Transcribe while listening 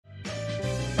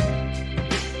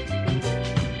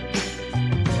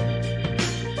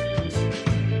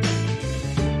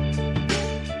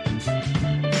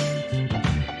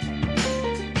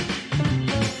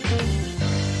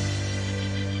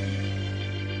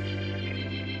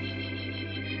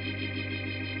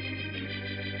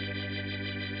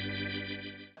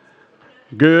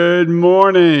Good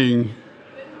morning.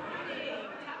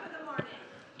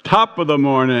 Top of the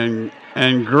morning.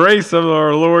 And grace of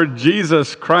our Lord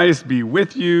Jesus Christ be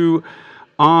with you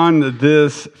on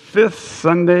this fifth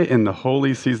Sunday in the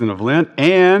holy season of Lent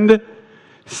and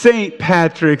St.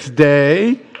 Patrick's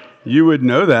Day. You would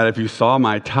know that if you saw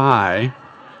my tie,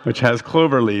 which has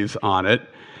clover leaves on it.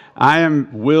 I am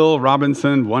Will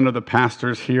Robinson, one of the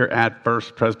pastors here at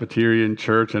First Presbyterian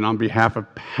Church, and on behalf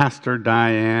of Pastor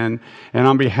Diane, and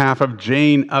on behalf of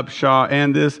Jane Upshaw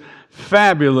and this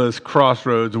fabulous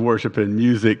CrossRoads Worship and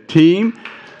Music team,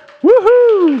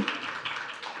 woohoo!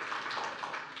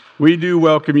 We do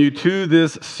welcome you to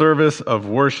this service of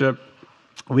worship.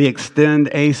 We extend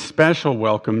a special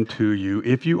welcome to you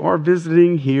if you are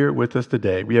visiting here with us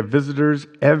today. We have visitors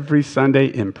every Sunday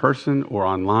in person or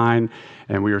online,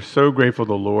 and we are so grateful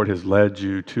the Lord has led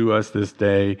you to us this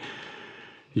day.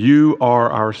 You are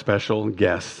our special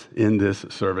guests in this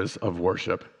service of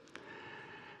worship.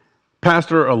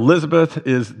 Pastor Elizabeth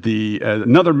is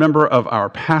another member of our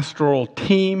pastoral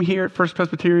team here at First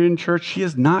Presbyterian Church. She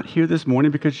is not here this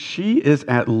morning because she is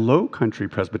at Low Country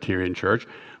Presbyterian Church,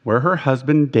 where her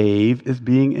husband Dave is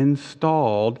being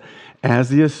installed as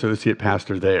the associate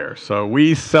pastor there. So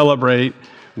we celebrate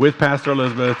with Pastor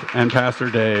Elizabeth and Pastor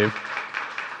Dave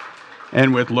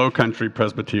and with Low Country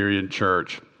Presbyterian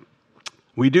Church.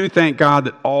 We do thank God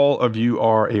that all of you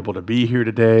are able to be here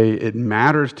today. It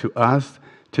matters to us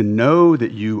to know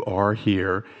that you are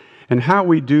here. And how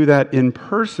we do that in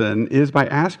person is by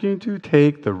asking you to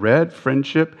take the red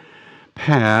friendship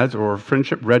pads or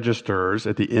friendship registers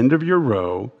at the end of your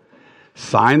row,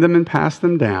 sign them and pass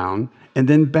them down, and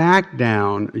then back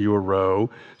down your row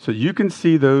so you can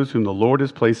see those whom the Lord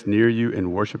has placed near you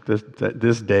and worship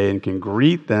this day and can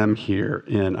greet them here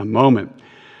in a moment.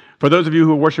 For those of you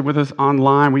who worship with us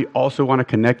online, we also want to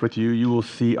connect with you. You will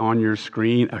see on your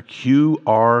screen a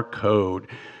QR code.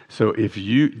 So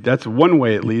that's one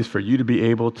way at least for you to be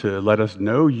able to let us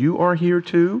know you are here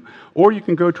too. Or you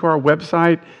can go to our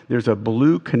website. There's a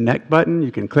blue connect button.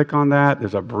 You can click on that.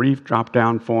 There's a brief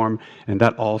drop-down form, and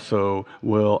that also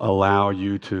will allow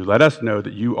you to let us know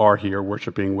that you are here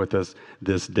worshiping with us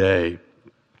this day.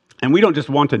 And we don't just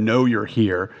want to know you're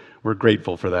here. We're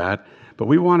grateful for that. But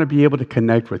we want to be able to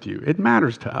connect with you. It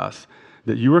matters to us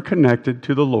that you are connected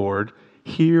to the Lord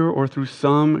here or through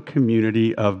some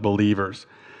community of believers.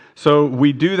 So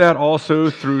we do that also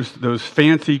through those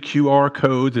fancy QR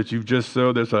codes that you've just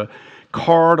saw. There's a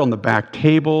card on the back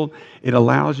table. It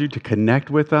allows you to connect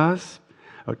with us,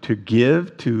 to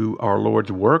give to our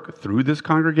Lord's work through this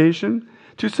congregation,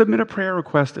 to submit a prayer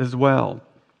request as well.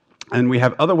 And we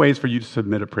have other ways for you to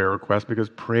submit a prayer request because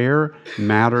prayer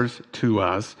matters to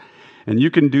us. And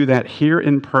you can do that here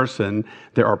in person.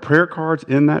 There are prayer cards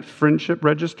in that friendship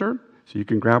register, so you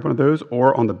can grab one of those,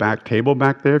 or on the back table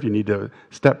back there. If you need to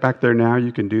step back there now,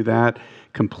 you can do that.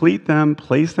 Complete them,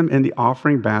 place them in the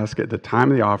offering basket at the time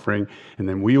of the offering, and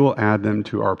then we will add them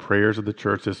to our prayers of the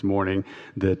church this morning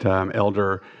that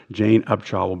Elder Jane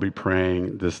Upshaw will be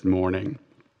praying this morning.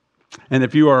 And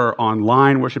if you are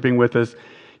online worshiping with us,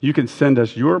 you can send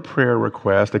us your prayer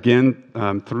request, again,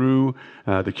 through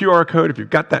the QR code if you've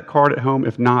got that card at home.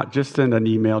 If not, just send an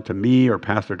email to me or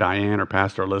Pastor Diane or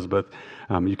Pastor Elizabeth.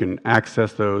 You can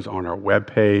access those on our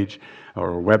webpage,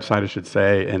 or our website, I should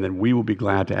say, and then we will be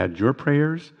glad to add your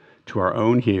prayers to our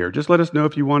own here. Just let us know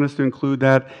if you want us to include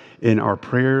that in our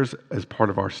prayers as part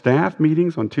of our staff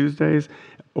meetings on Tuesdays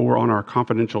or on our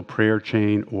confidential prayer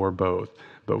chain or both.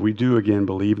 But we do, again,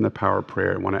 believe in the power of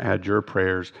prayer and want to add your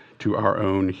prayers to our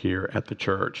own here at the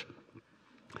church.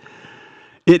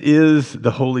 It is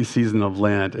the holy season of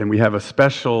Lent, and we have a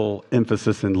special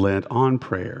emphasis in Lent on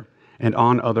prayer and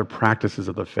on other practices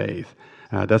of the faith.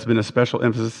 That's been a special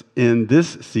emphasis in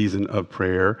this season of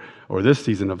prayer, or this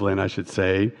season of Lent, I should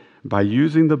say, by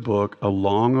using the book A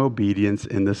Long Obedience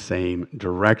in the Same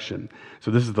Direction.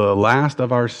 So this is the last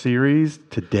of our series.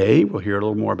 Today, we'll hear a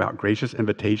little more about gracious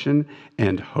invitation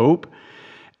and hope.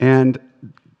 And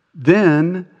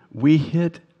then we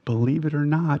hit, believe it or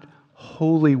not,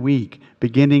 Holy Week,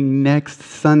 beginning next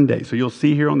Sunday. So you'll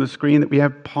see here on the screen that we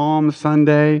have Palm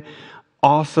Sunday.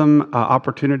 Awesome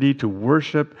opportunity to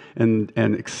worship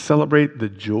and celebrate the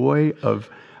joy of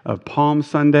Palm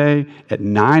Sunday at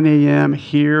 9 a.m.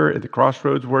 here at the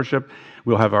CrossRoads Worship.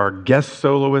 We'll have our guest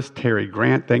soloist, Terry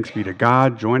Grant, thanks be to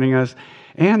God, joining us,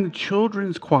 and the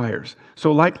children's choirs.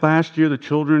 So like last year, the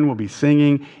children will be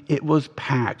singing. It was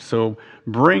packed. So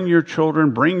bring your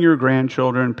children, bring your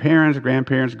grandchildren, parents,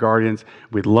 grandparents, guardians.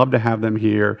 We'd love to have them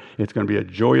here. It's going to be a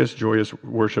joyous, joyous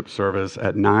worship service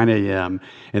at 9 a.m.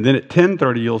 And then at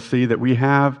 10:30, you'll see that we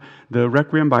have the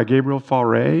Requiem by Gabriel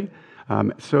Fauré.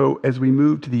 So as we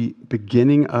move to the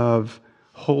beginning of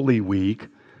Holy Week,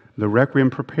 the Requiem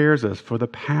prepares us for the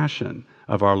Passion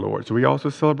of our Lord. So we also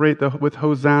celebrate with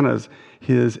hosannas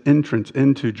his entrance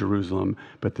into Jerusalem,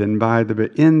 but then by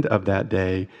the end of that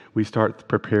day, we start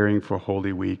preparing for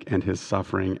Holy Week and his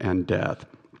suffering and death.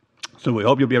 So we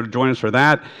hope you'll be able to join us for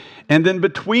that. And then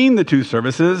between the two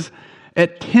services,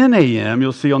 at 10 a.m.,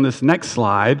 you'll see on this next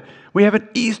slide, we have an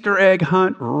Easter egg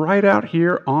hunt right out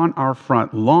here on our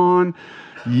front lawn.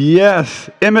 Yes,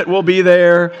 Emmett will be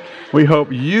there. We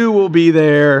hope you will be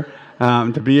there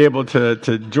to be able to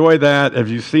enjoy that.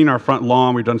 As you've seen our front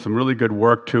lawn, we've done some really good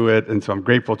work to it, and so I'm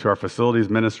grateful to our facilities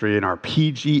ministry and our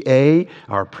PGA,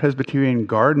 our Presbyterian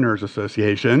Gardeners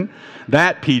Association,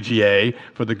 that PGA,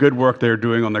 for the good work they're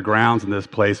doing on the grounds in this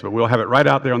place. But we'll have it right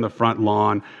out there on the front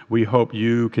lawn. We hope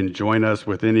you can join us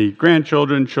with any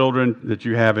grandchildren, children that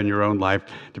you have in your own life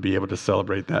to be able to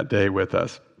celebrate that day with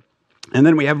us. And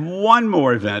then we have one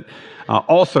more event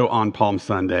also on Palm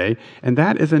Sunday, and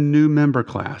that is a new member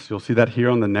class. You'll see that here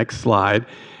on the next slide.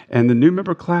 And the new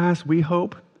member class, we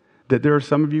hope that there are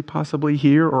some of you possibly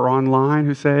here or online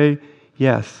who say,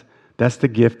 yes, that's the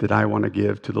gift that I want to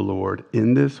give to the Lord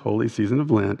in this holy season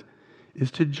of Lent,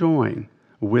 is to join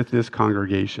with this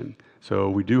congregation. So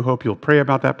we do hope you'll pray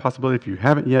about that possibility if you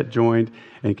haven't yet joined,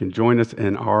 and can join us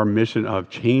in our mission of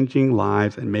changing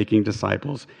lives and making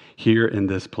disciples here in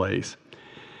this place.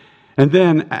 And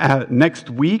then next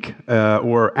week,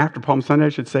 or after Palm Sunday, I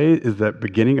should say, is the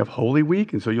beginning of Holy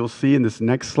Week. And so you'll see in this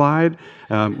next slide,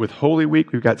 with Holy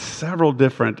Week, we've got several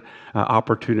different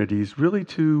opportunities really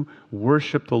to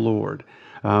worship the Lord.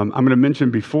 I'm going to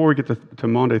mention before we get to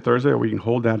Maundy Thursday, or we can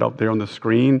hold that up there on the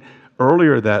screen.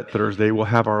 Earlier that Thursday, we'll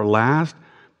have our last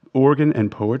organ and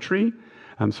poetry.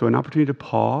 So an opportunity to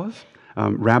pause.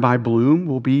 Rabbi Bloom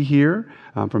will be here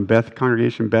from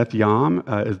Congregation Beth Yam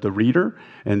as the reader.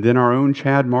 And then our own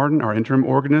Chad Martin, our interim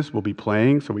organist, will be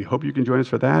playing. So we hope you can join us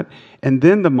for that. And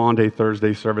then the Maundy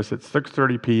Thursday service at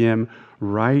 6:30 p.m.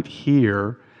 right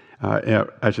here,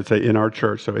 I should say, in our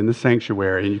church, so in the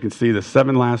sanctuary. And you can see the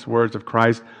 7 last words of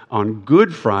Christ on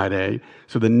Good Friday.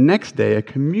 So the next day, a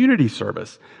community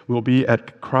service will be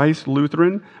at Christ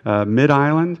Lutheran,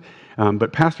 Mid-Island.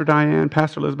 But Pastor Diane,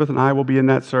 Pastor Elizabeth, and I will be in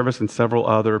that service, and several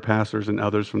other pastors and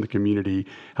others from the community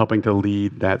helping to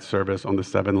lead that service on the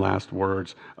 7 last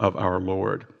words of our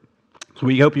Lord. So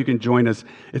we hope you can join us.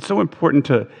 It's so important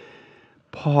to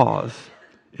pause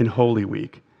in Holy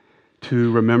Week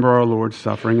to remember our Lord's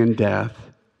suffering and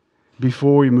death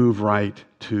before we move right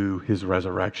to his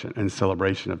resurrection and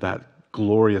celebration of that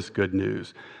glorious good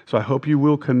news. So I hope you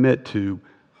will commit to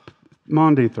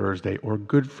Maundy Thursday or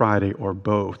Good Friday or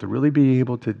both to really be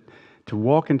able to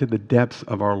walk into the depths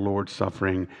of our Lord's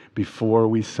suffering before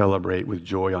we celebrate with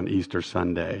joy on Easter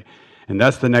Sunday. And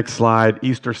that's the next slide.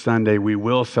 Easter Sunday, we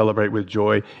will celebrate with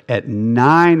joy at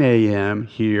 9 a.m.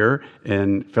 here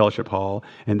in Fellowship Hall,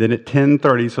 and then at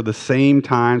 10:30, so the same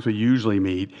times we usually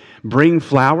meet. Bring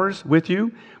flowers with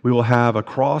you. We will have a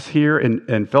cross here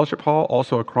in Fellowship Hall,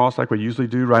 also a cross like we usually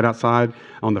do right outside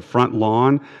on the front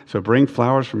lawn. So bring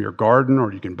flowers from your garden,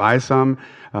 or you can buy some.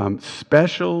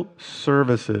 Special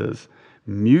services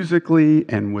musically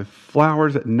and with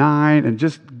flowers at 9, and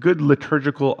just good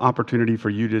liturgical opportunity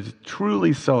for you to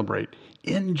truly celebrate,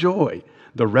 enjoy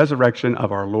the resurrection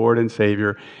of our Lord and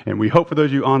Savior. And we hope for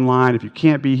those of you online, if you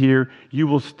can't be here, you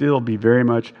will still be very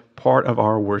much part of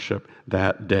our worship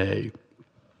that day.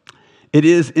 It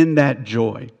is in that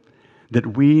joy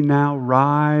that we now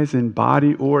rise in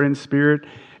body or in spirit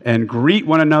and greet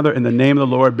one another in the name of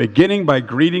the Lord, beginning by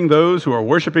greeting those who are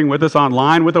worshiping with us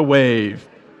online with a wave.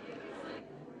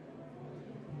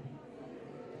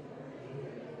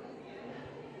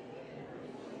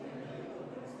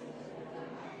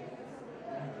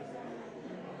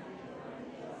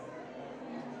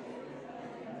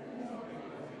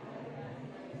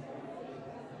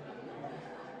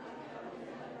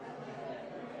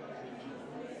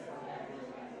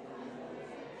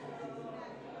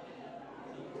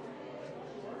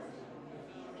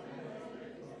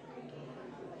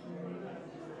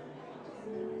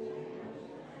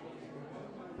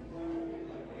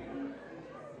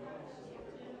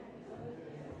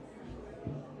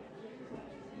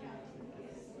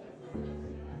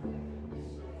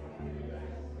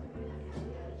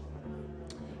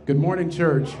 Good morning,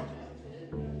 church.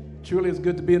 Truly, it's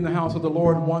good to be in the house of the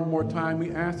Lord one more time.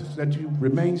 We ask that you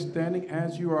remain standing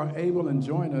as you are able and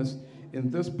join us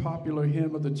in this popular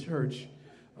hymn of the church,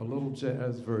 a little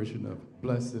jazz version of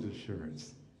Blessed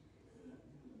Assurance.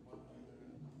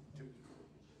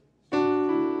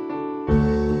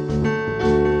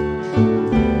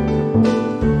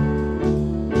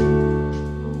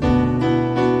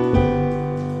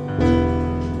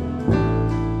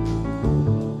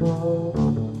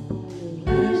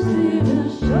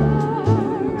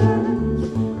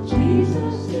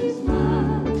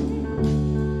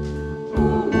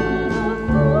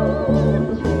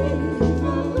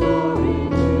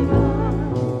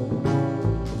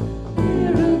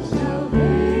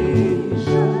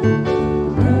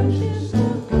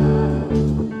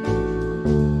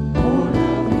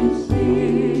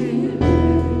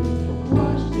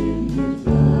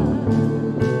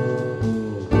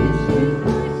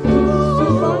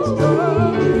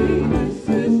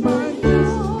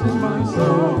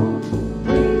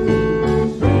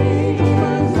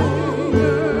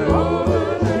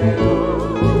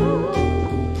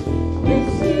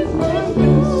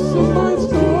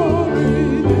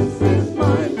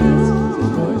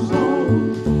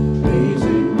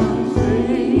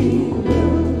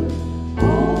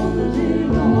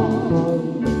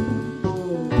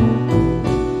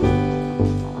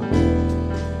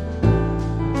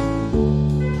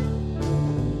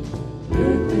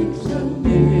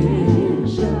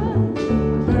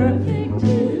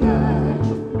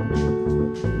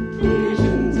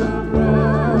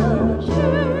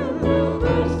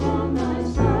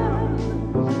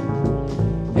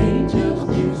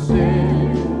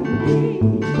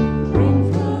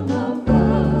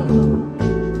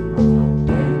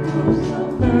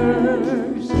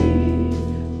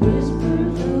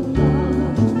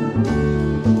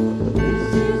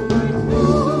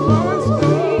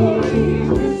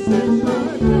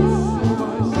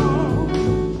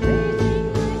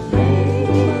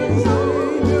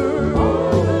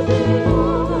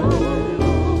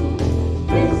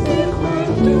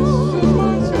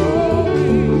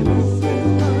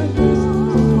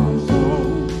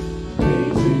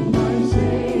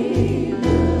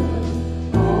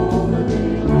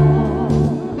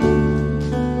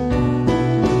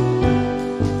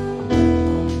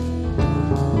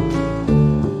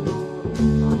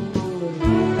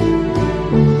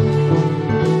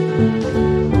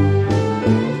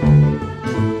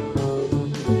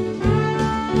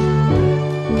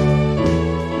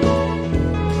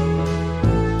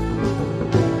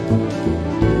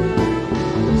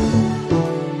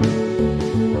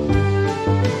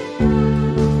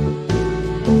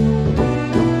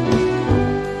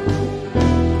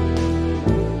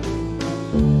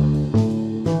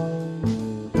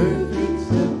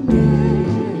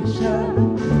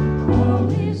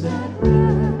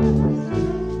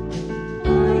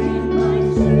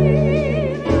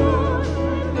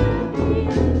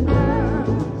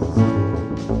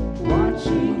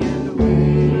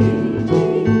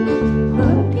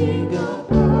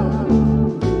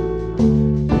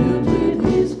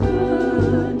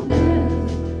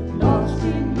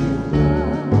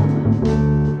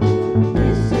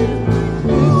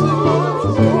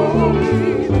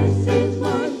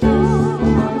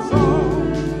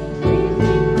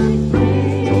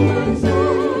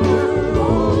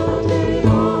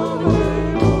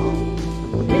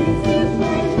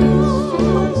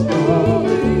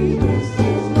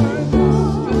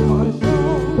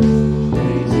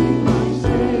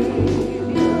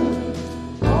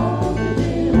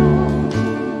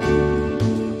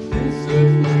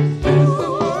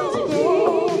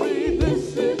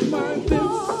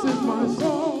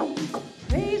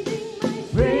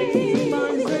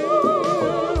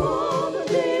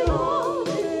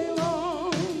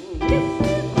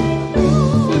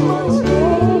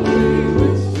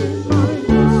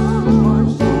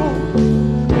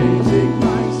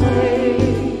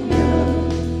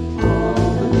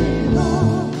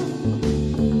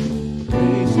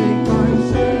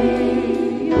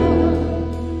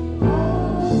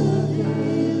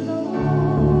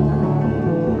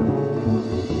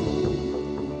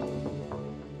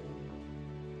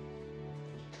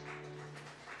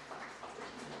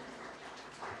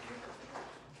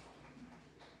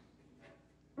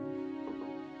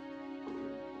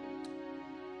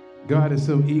 God is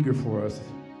so eager for us.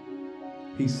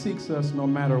 He seeks us no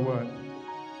matter what.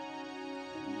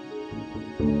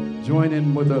 Join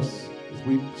in with us as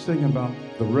we sing about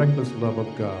the reckless love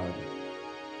of God.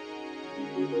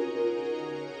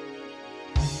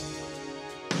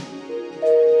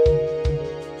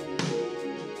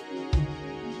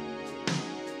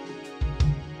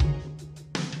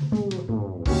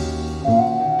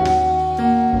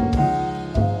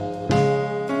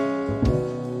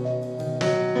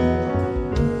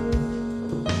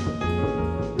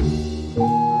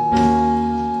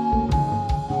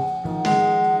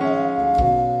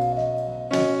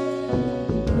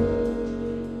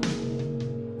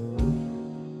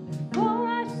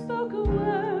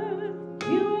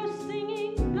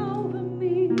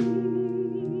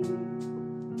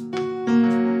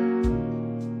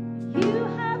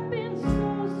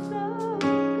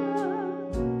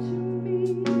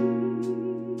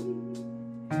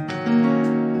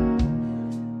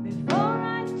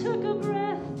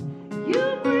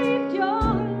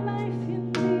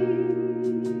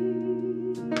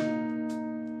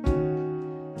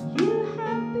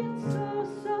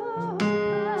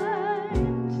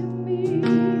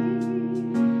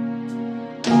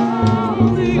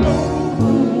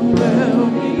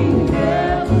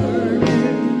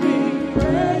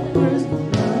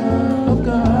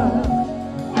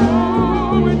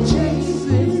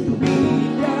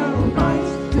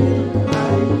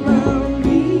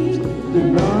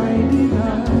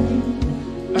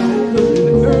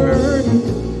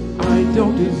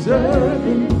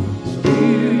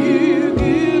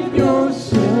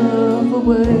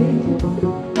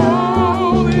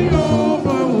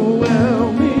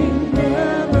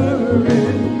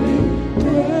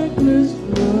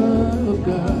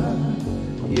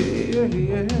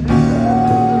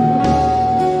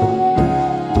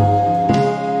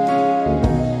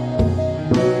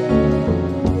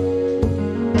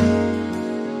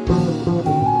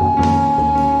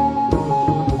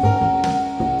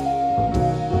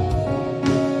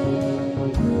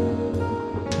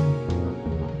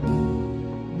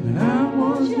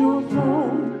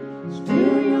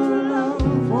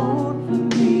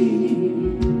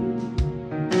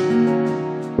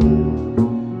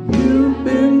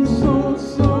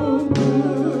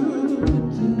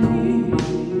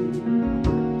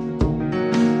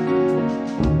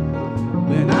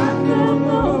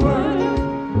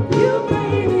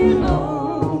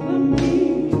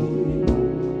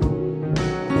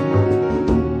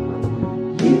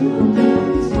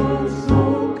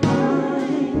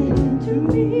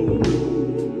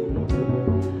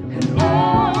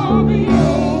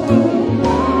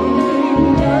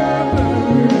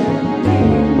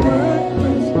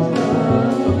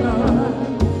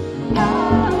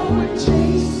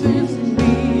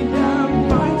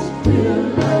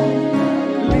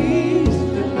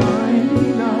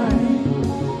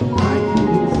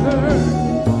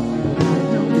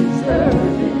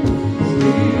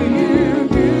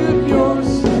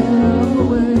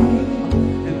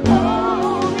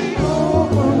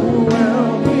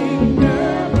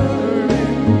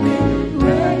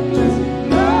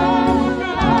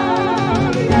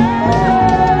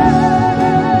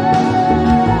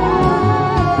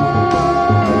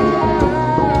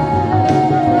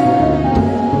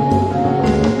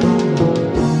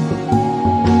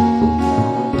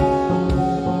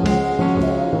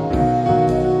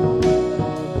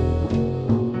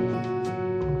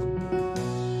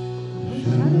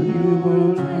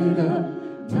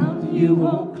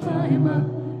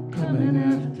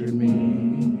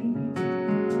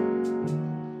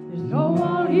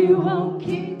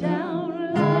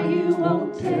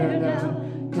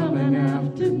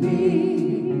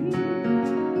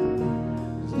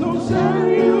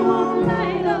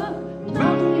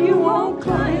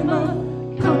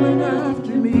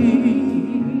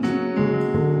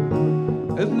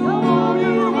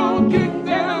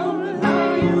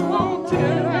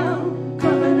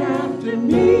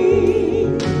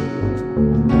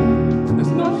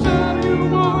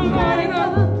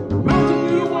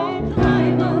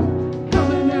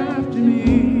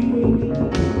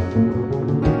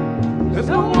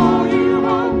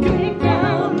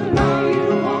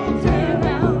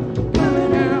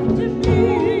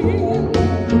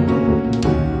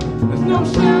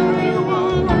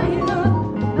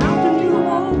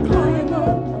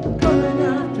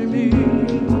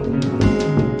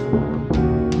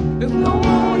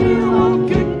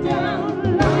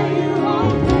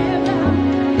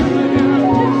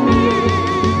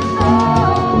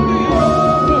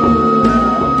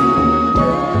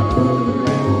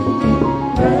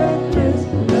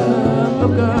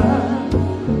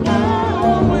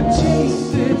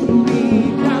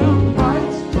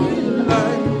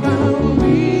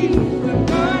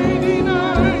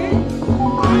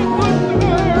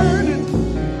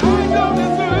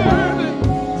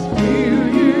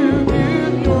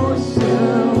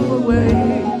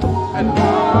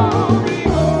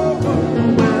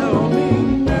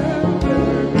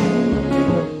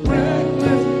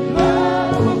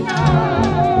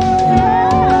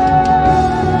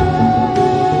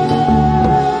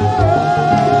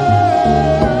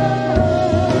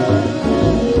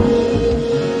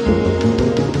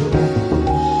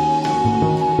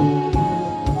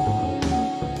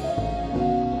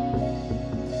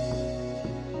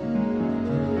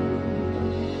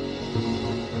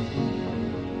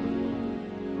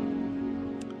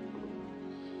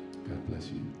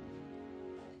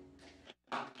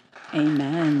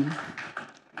 Amen.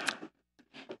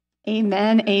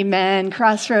 Amen, amen.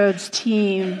 Crossroads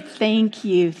team, thank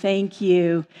you, thank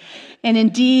you. And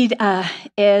indeed,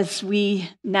 as we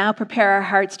now prepare our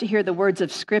hearts to hear the words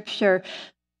of Scripture,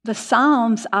 the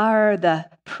Psalms are the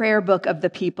prayer book of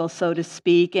the people, so to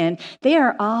speak, and they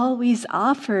are always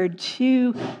offered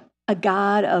to a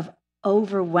God of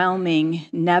overwhelming,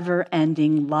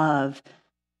 never-ending love.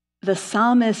 The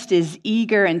psalmist is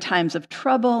eager in times of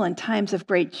trouble and times of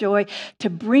great joy to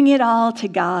bring it all to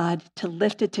God, to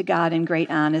lift it to God in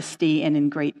great honesty and in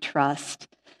great trust.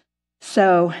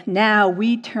 So now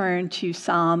we turn to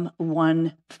Psalm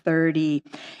 130.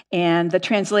 And the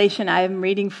translation I'm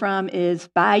reading from is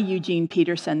by Eugene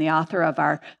Peterson, the author of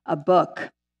a book.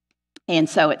 And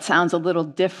so it sounds a little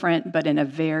different, but in a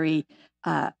very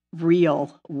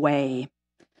real way.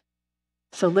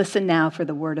 So listen now for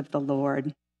the word of the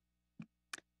Lord.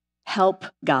 Help,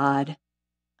 God.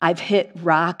 I've hit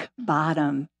rock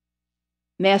bottom.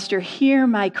 Master, hear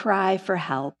my cry for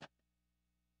help.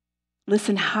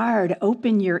 Listen hard,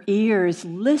 open your ears,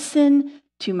 listen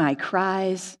to my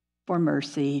cries for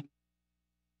mercy.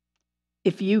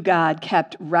 If you, God,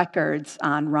 kept records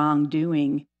on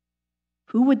wrongdoing,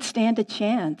 who would stand a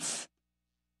chance?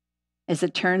 As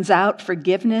it turns out,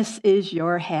 forgiveness is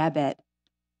your habit,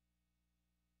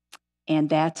 and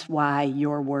that's why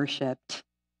you're worshiped.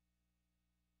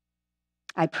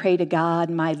 I pray to God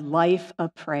my life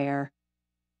of prayer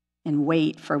and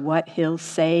wait for what he'll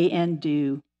say and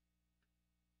do.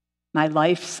 My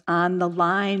life's on the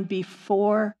line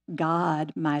before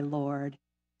God, my Lord,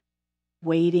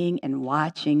 waiting and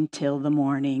watching till the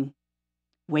morning,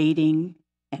 waiting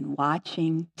and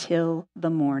watching till the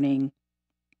morning.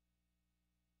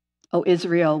 O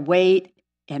Israel, wait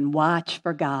and watch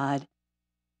for God.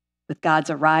 With God's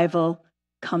arrival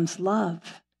comes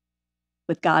love.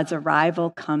 With God's arrival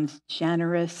comes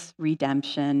generous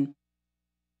redemption.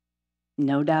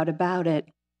 No doubt about it.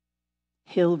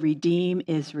 He'll redeem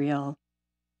Israel,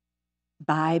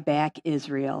 buy back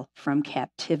Israel from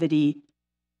captivity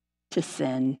to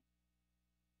sin.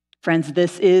 Friends,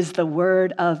 this is the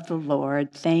word of the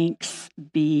Lord. Thanks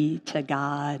be to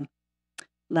God.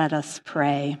 Let us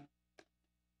pray.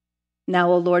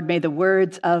 Now, O Lord, may the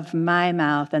words of my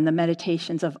mouth and the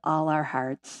meditations of all our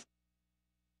hearts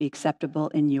be acceptable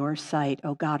in your sight,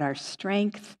 O God, our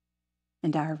strength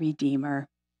and our Redeemer.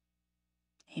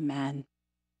 Amen.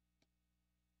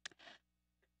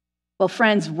 Well,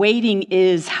 friends, waiting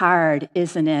is hard,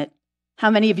 isn't it? How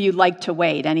many of you like to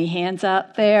wait? Any hands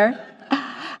up there?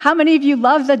 How many of you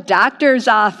love the doctor's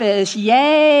office?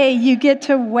 Yay, you get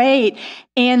to wait.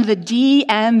 And the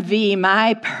DMV,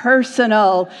 my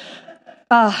personal,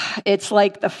 it's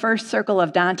like the first circle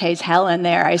of Dante's hell in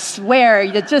there. I swear,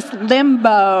 it's just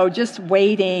limbo, just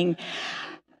waiting.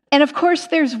 And of course,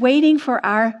 there's waiting for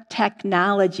our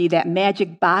technology, that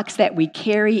magic box that we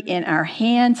carry in our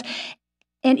hands.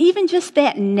 And even just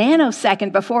that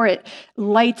nanosecond before it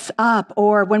lights up,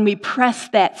 or when we press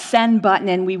that send button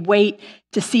and we wait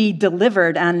to see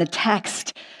delivered on the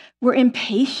text, we're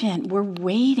impatient, we're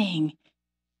waiting.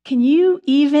 Can you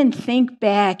even think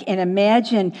back and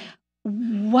imagine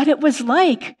what it was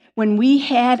like when we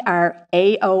had our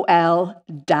AOL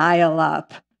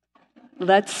dial-up?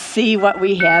 Let's see what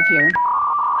we have here.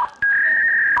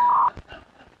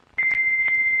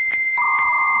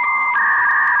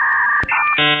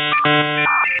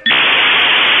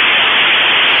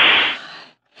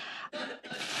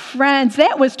 Friends,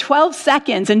 that was 12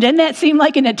 seconds, and didn't that seem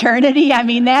like an eternity? I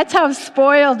mean, that's how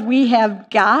spoiled we have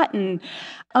gotten.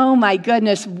 Oh my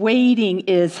goodness, waiting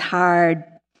is hard.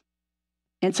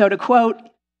 And so to quote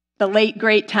the late,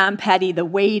 great Tom Petty, the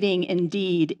waiting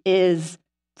indeed is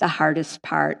the hardest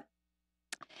part.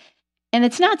 And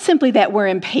it's not simply that we're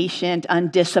impatient,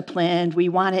 undisciplined, we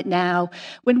want it now.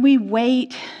 When we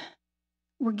wait,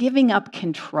 we're giving up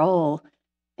control.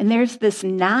 And there's this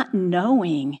not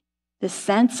knowing, this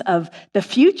sense of the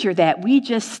future that we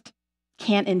just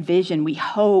can't envision. We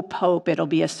hope it'll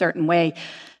be a certain way,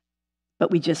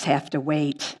 but we just have to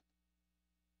wait.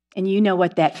 And you know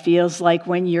what that feels like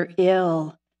when you're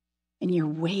ill and you're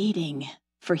waiting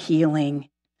for healing.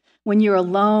 When you're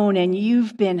alone and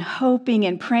you've been hoping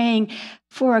and praying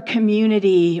for a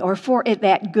community or for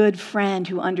that good friend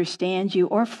who understands you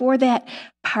or for that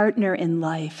partner in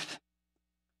life.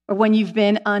 Or when you've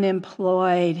been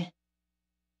unemployed,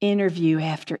 interview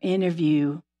after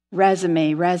interview,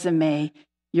 resume,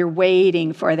 you're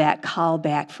waiting for that call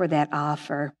back, for that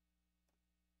offer.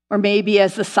 Or maybe,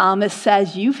 as the psalmist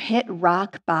says, you've hit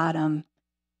rock bottom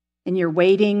and you're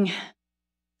waiting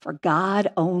for God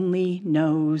only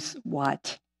knows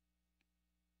what.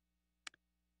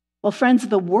 Well, friends,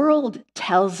 the world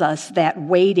tells us that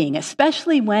waiting,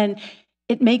 especially when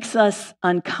it makes us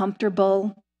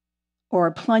uncomfortable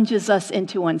or plunges us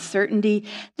into uncertainty,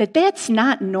 that's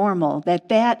not normal,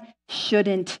 that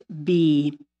shouldn't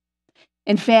be.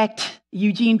 In fact,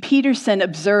 Eugene Peterson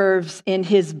observes in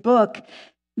his book,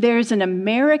 there's an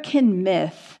American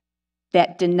myth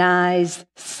that denies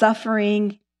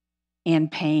suffering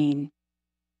and pain.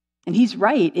 And he's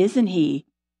right, isn't he?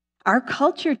 Our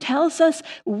culture tells us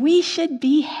we should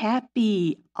be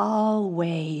happy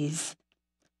always.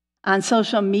 On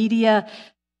social media,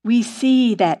 we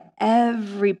see that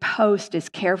every post is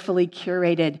carefully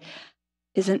curated.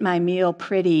 Isn't my meal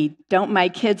pretty? Don't my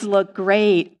kids look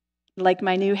great? Like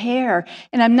my new hair?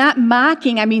 And I'm not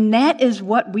mocking. That is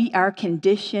what we are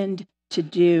conditioned to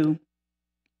do.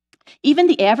 Even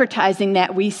the advertising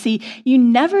that we see, you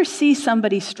never see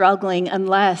somebody struggling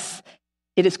unless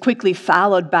it is quickly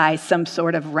followed by some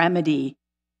sort of remedy.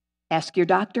 Ask your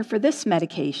doctor for this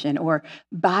medication, or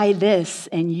buy this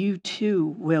and you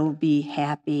too will be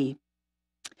happy.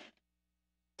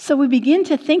 So we begin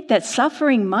to think that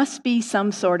suffering must be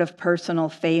some sort of personal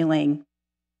failing.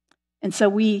 And so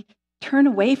we turn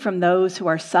away from those who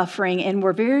are suffering, and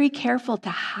we're very careful to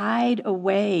hide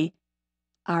away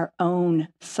our own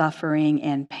suffering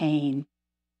and pain.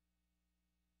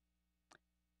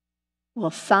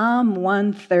 Well, Psalm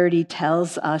 130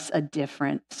 tells us a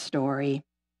different story.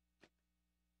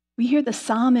 We hear the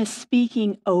psalmist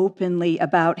speaking openly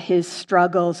about his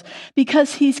struggles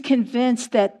because he's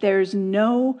convinced that there's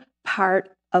no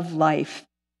part of life,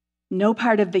 no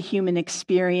part of the human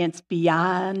experience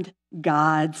beyond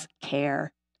God's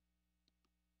care.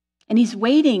 And he's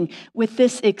waiting with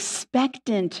this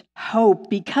expectant hope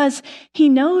because he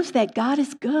knows that God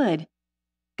is good.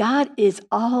 God is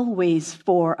always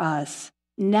for us,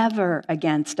 never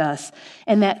against us,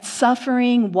 and that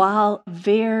suffering, while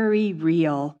very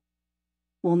real,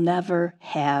 will never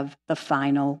have the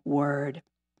final word.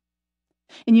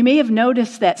 And you may have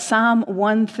noticed that Psalm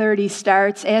 130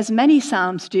 starts, as many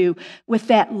Psalms do, with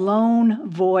that lone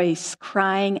voice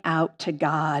crying out to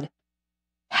God.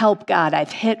 Help, God,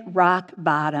 I've hit rock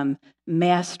bottom.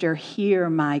 Master, hear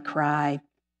my cry.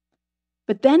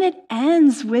 But then it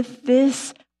ends with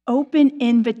this open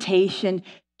invitation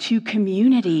to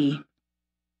community.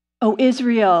 O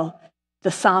Israel,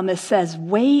 the psalmist says,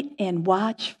 wait and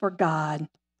watch for God.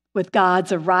 With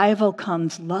God's arrival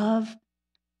comes love.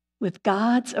 With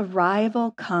God's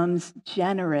arrival comes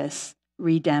generous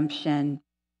redemption.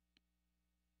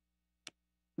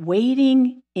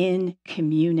 Waiting in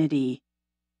community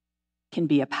can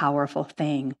be a powerful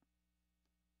thing.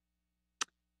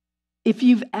 If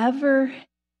you've ever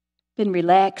been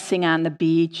relaxing on the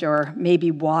beach or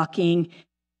maybe walking,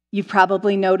 you've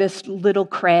probably noticed little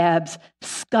crabs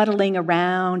scuttling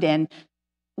around, and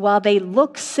while they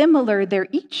look similar, they're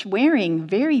each wearing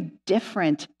very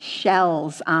different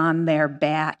shells on their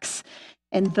backs.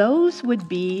 And those would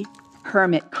be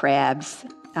hermit crabs.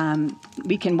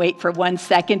 We can wait for 1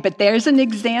 second, but there's an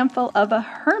example of a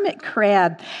hermit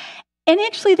crab. And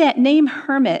actually, that name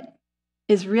hermit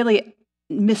is really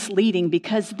misleading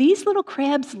because these little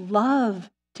crabs love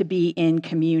to be in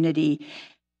community.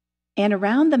 And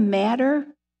around the matter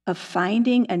of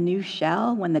finding a new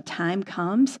shell when the time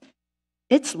comes,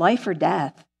 it's life or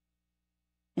death.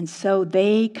 And so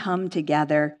they come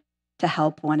together to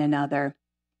help one another.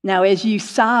 Now, as you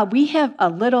saw, we have a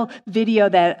little video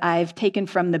that I've taken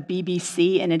from the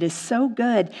BBC, and it is so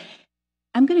good.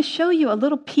 I'm going to show you a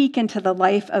little peek into the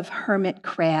life of hermit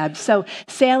crabs. So,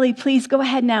 Sally, please go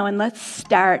ahead now and let's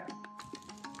start.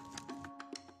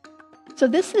 So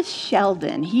this is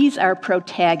Sheldon. He's our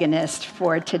protagonist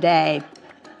for today.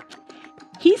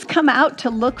 He's come out to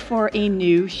look for a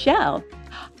new shell.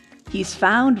 He's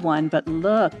found one, but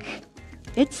look,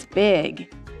 it's big.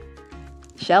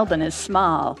 Sheldon is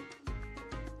small.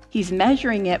 He's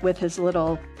measuring it with his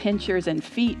little pinchers and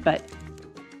feet, but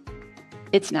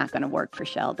it's not going to work for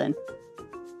Sheldon.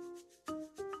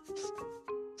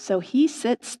 So he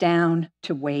sits down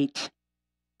to wait.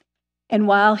 And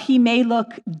while he may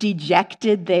look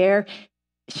dejected there,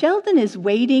 Sheldon is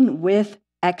waiting with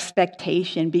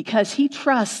expectation because he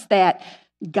trusts that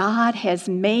God has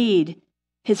made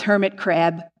his hermit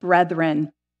crab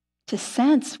brethren to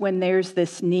sense when there's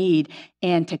this need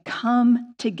and to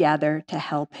come together to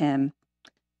help him.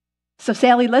 So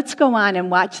Sally, let's go on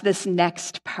and watch this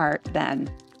next part then.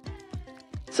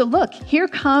 So look, here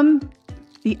come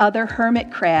the other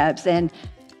hermit crabs, and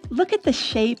look at the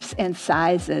shapes and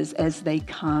sizes as they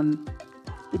come.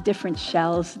 The different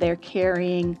shells they're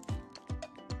carrying,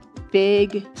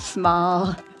 big,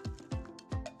 small.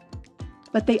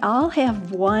 but they all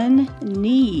have one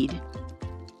need.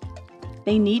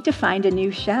 They need to find a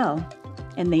new shell,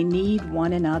 and they need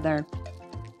one another.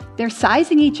 They're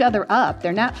sizing each other up.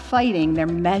 They're not fighting, they're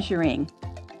measuring.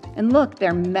 And look,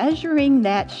 they're measuring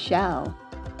that shell.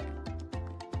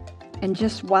 And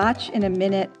just watch in a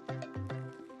minute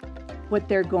what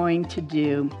they're going to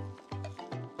do.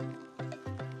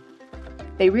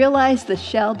 They realize the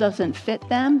shell doesn't fit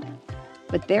them,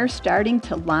 but they're starting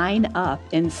to line up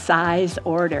in size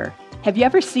order. Have you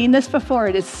ever seen this before?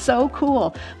 It is so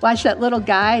cool. Watch that little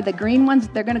guy, the green ones,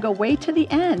 they're going to go way to the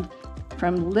end,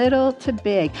 from little to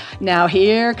big. Now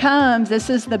here comes, this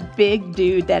is the big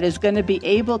dude that is going to be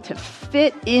able to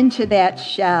fit into that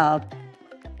shell.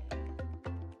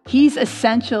 He's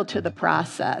essential to the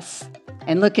process.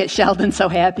 And look at Sheldon, so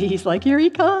happy. He's like, here he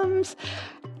comes.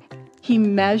 He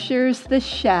measures the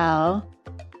shell,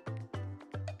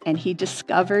 and he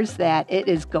discovers that it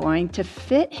is going to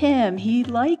fit him. He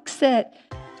likes it.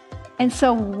 And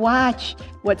so watch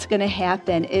what's going to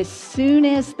happen. As soon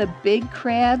as the big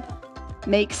crab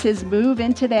makes his move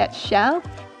into that shell,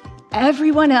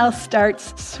 everyone else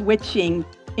starts switching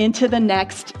into the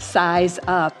next size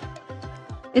up.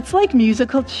 It's like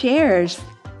musical chairs.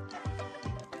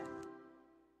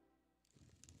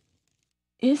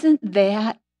 Isn't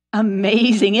that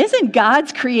amazing? Isn't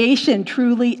God's creation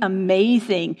truly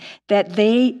amazing that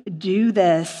they do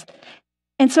this?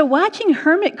 And so watching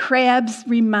hermit crabs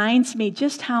reminds me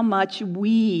just how much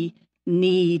we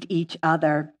need each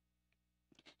other.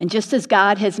 And just as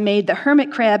God has made the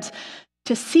hermit crabs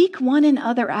to seek one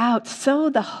another out, so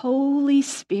the Holy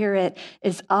Spirit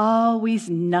is always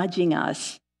nudging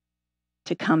us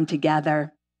to come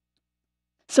together.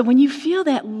 So when you feel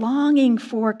that longing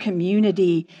for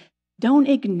community, don't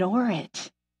ignore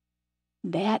it.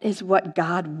 That is what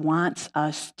God wants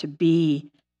us to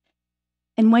be.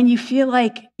 And when you feel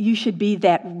like you should be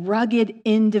that rugged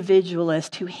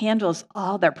individualist who handles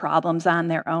all their problems on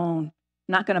their own,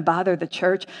 I'm not going to bother the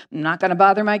church, I'm not going to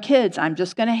bother my kids, I'm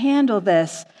just going to handle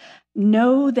this.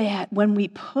 Know that when we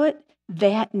put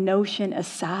that notion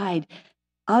aside,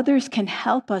 others can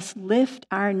help us lift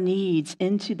our needs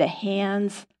into the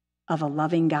hands of a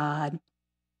loving God.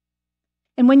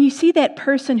 And when you see that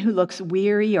person who looks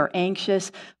weary or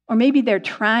anxious, or maybe they're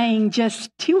trying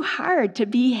just too hard to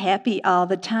be happy all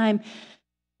the time,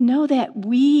 know that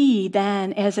we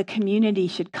then as a community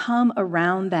should come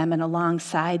around them and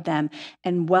alongside them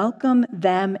and welcome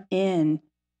them in,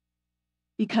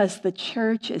 because the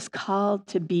church is called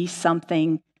to be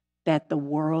something that the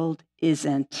world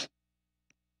isn't.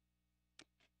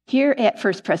 Here at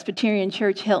First Presbyterian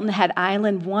Church, Hilton Head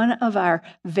Island, one of our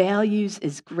values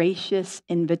is gracious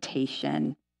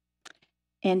invitation.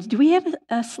 And do we have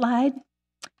a slide?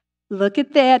 Look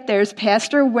at that. There's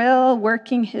Pastor Will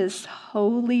working his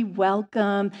holy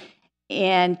welcome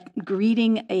and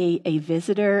greeting a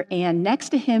visitor. And next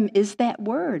to him is that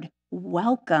word,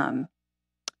 welcome.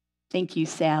 Thank you,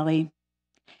 Sally.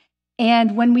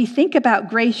 And when we think about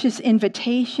gracious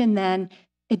invitation, then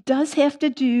it does have to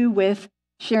do with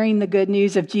sharing the good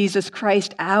news of Jesus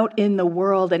Christ out in the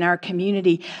world, in our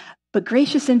community. But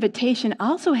gracious invitation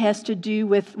also has to do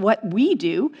with what we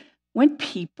do when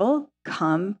people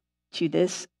come to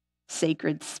this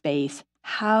sacred space.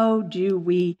 How do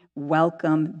we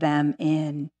welcome them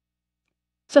in?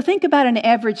 So think about an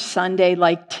average Sunday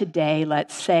like today,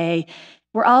 let's say.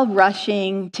 We're all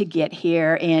rushing to get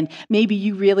here, and maybe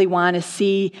you really want to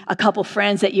see a couple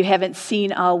friends that you haven't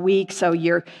seen all week, so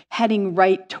you're heading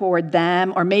right toward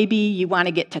them. Or maybe you want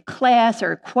to get to class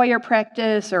or choir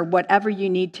practice or whatever you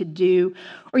need to do.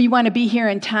 Or you want to be here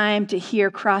in time to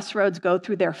hear CrossRoads go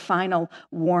through their final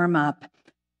warm-up.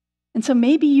 And so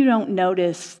maybe you don't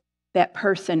notice that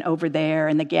person over there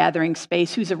in the gathering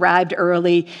space who's arrived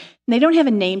early, and they don't have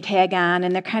a name tag on,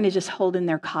 and they're kind of just holding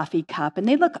their coffee cup, and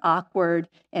they look awkward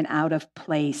and out of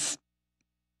place.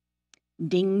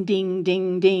 Ding, ding,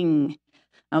 ding, ding.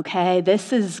 Okay,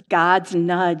 this is God's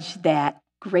nudge, that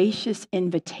gracious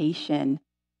invitation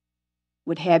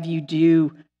would have you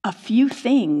do a few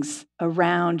things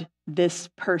around this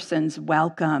person's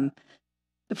welcome.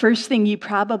 The first thing you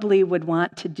probably would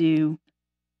want to do,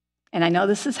 and I know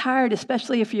this is hard,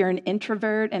 especially if you're an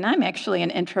introvert, and I'm actually an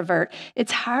introvert.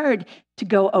 It's hard to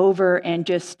go over and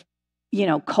just,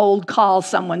 cold call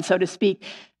someone, so to speak,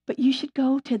 but you should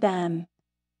go to them.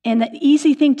 And the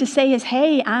easy thing to say is,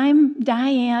 hey, I'm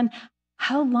Diane.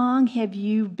 How long have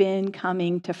you been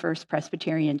coming to First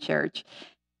Presbyterian Church?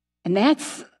 And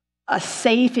that's a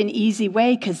safe and easy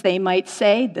way, because they might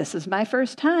say, this is my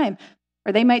first time. Or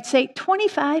Or they might say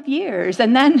 25 years.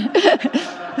 And then,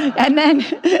 and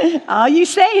then all you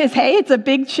say is, hey, it's a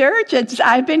big church.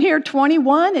 I've been here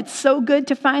 21. It's so good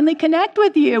to finally connect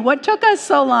with you. What took us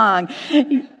so long?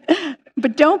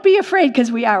 But don't be afraid,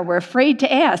 because we're afraid to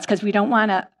ask, because we don't want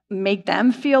to make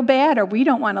them feel bad, or we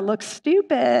don't want to look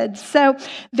stupid. So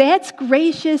that's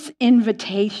gracious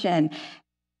invitation.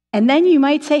 And then you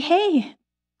might say, hey,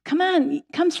 come on,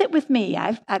 come sit with me.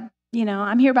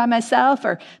 I'm here by myself,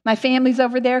 or my family's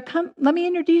over there. Come, let me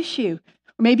introduce you.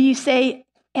 Or maybe you say,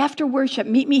 after worship,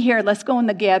 meet me here. Let's go in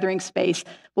the gathering space.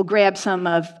 We'll grab some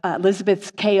of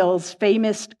Elizabeth Kale's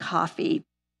famous coffee.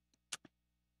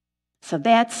 So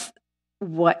that's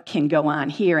what can go on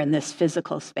here in this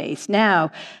physical space.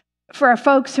 Now, for our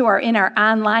folks who are in our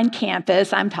online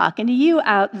campus, I'm talking to you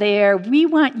out there. We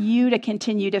want you to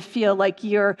continue to feel like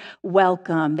you're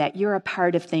welcome, that you're a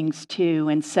part of things too.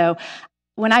 And so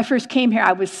when I first came here,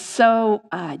 I was so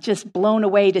just blown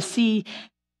away to see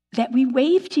that we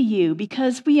wave to you,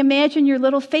 because we imagine your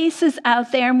little faces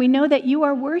out there, and we know that you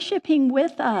are worshiping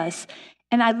with us.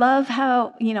 And I love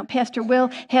how, Pastor Will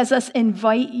has us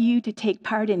invite you to take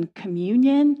part in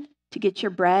communion, to get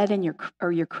your bread and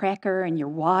your cracker and your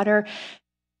water,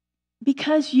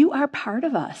 because you are part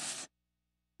of us.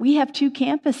 We have 2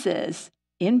 campuses,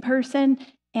 in person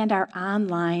and our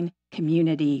online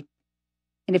community.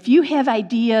 And if you have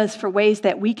ideas for ways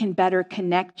that we can better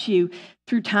connect you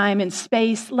through time and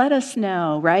space, let us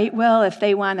know, right? Well, if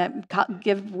they want to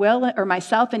give Will or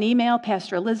myself an email,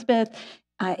 Pastor Elizabeth,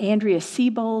 Andrea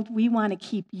Siebold, we want to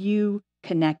keep you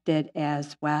connected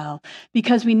as well,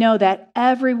 because we know that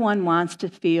everyone wants to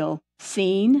feel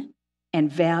seen and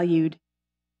valued,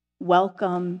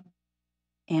 welcome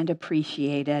and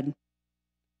appreciated.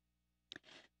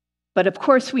 But of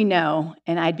course we know,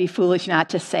 and I'd be foolish not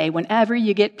to say, whenever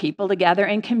you get people together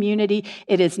in community,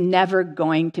 it is never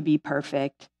going to be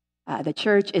perfect. The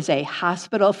church is a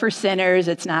hospital for sinners.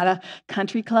 It's not a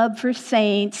country club for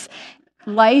saints.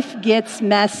 Life gets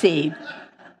messy.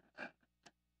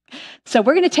 So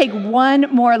we're going to take one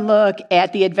more look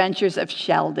at the adventures of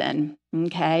Sheldon.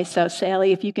 Okay, so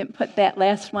Sally, if you can put that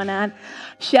last one on.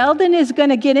 Sheldon is going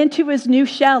to get into his new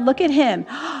shell. Look at him.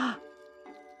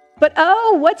 But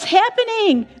oh, what's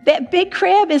happening? That big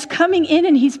crab is coming in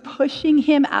and he's pushing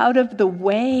him out of the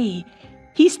way.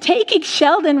 He's taking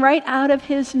Sheldon right out of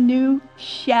his new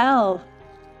shell.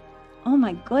 Oh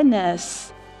my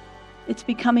goodness. It's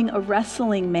becoming a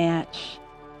wrestling match.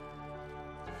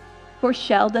 Poor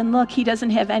Sheldon, look, he doesn't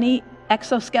have any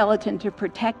exoskeleton to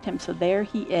protect him, so there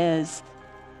he is.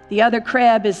 The other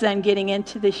crab is then getting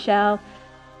into the shell.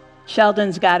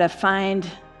 Sheldon's got to find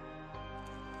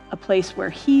a place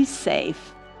where he's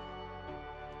safe.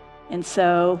 And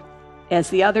so, as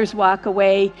the others walk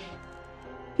away,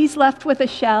 he's left with a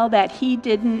shell that he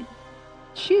didn't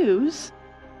choose.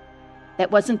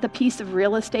 That wasn't the piece of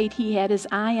real estate he had his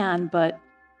eye on, but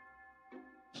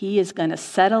he is going to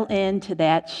settle into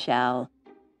that shell.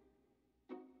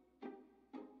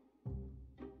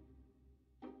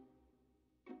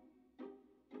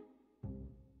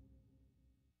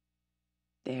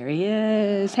 There he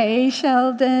is. Hey,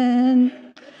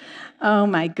 Sheldon. Oh,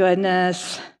 my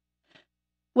goodness.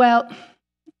 Well,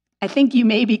 I think you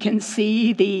maybe can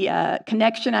see the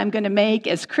connection I'm going to make.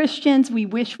 As Christians, we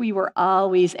wish we were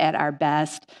always at our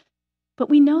best, but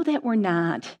we know that we're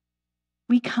not.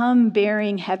 We come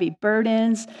bearing heavy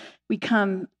burdens. We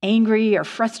come angry or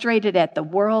frustrated at the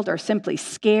world, or simply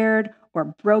scared or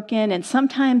broken. And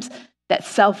sometimes that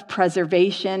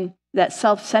self-preservation, that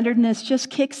self-centeredness just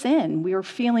kicks in. We are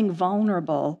feeling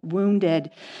vulnerable,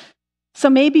 wounded. So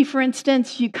maybe, for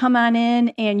instance, you come on in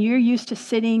and you're used to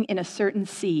sitting in a certain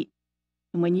seat.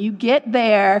 And when you get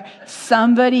there,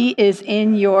 somebody is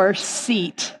in your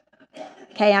seat.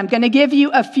 Okay, I'm going to give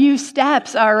you a few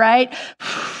steps, all right?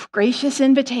 Gracious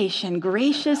invitation,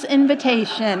 gracious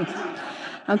invitation.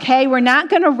 Okay, we're not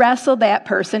going to wrestle that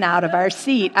person out of our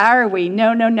seat, are we?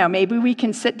 No. Maybe we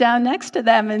can sit down next to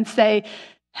them and say,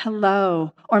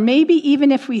 hello. Or maybe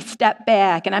even if we step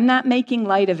back, and I'm not making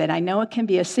light of it, I know it can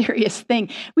be a serious thing.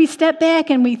 We step back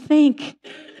and we think,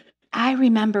 I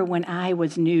remember when I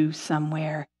was new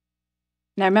somewhere.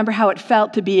 And I remember how it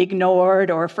felt to be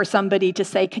ignored, or for somebody to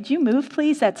say, could you move,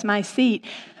 please? That's my seat.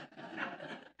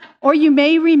 Or you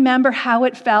may remember how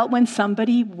it felt when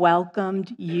somebody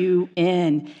welcomed you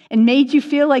in and made you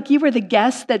feel like you were the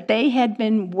guest that they had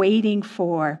been waiting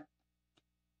for.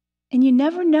 And you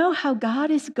never know how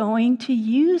God is going to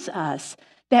use us.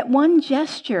 That one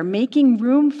gesture, making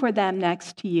room for them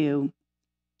next to you,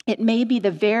 it may be the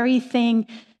very thing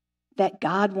that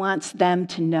God wants them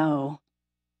to know,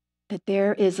 that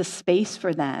there is a space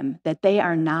for them, that they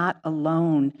are not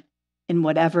alone in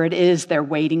whatever it is they're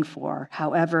waiting for,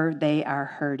 however they are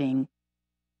hurting.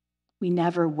 We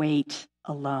never wait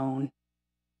alone.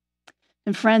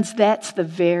 And friends, that's the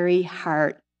very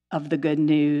heart of the good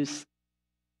news,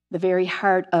 the very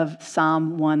heart of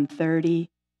Psalm 130,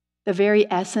 the very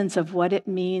essence of what it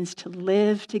means to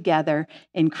live together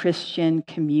in Christian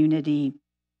community.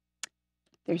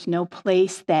 There's no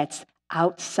place that's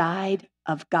outside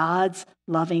of God's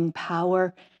loving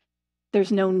power.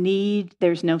 There's no need,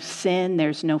 there's no sin,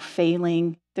 there's no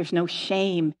failing, there's no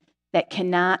shame that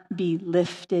cannot be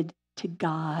lifted to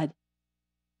God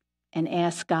and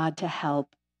ask God to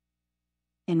help.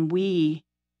 And we,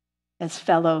 as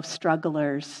fellow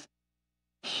strugglers,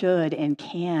 should and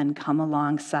can come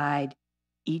alongside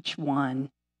each one.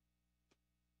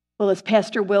 Well, as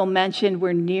Pastor Will mentioned,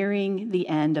 we're nearing the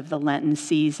end of the Lenten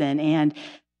season, and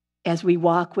as we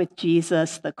walk with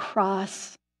Jesus, the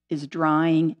cross is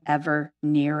drawing ever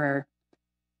nearer.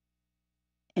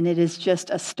 And it is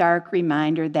just a stark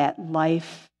reminder that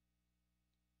life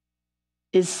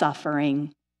is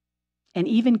suffering, and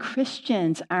even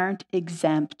Christians aren't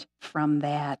exempt from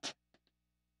that.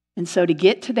 And so to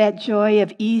get to that joy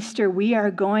of Easter, we are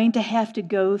going to have to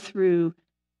go through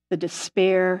the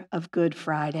despair of Good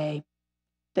Friday,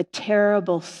 the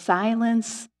terrible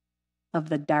silence of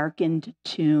the darkened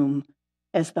tomb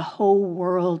as the whole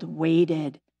world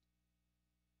waited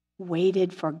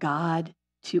for God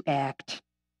to act.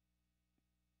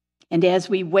 And as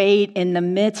we wait in the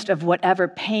midst of whatever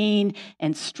pain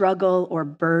and struggle or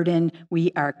burden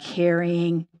we are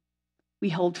carrying, we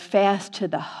hold fast to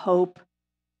the hope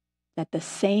that the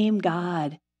same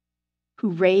God who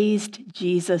raised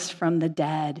Jesus from the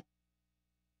dead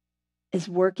is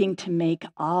working to make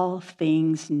all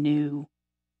things new,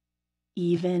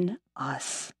 even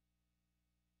us.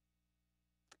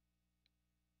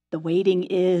 The waiting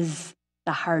is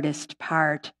the hardest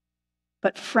part,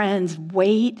 but friends,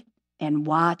 wait and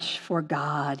watch for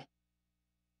God.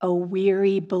 O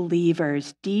weary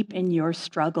believers, deep in your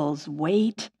struggles,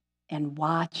 wait and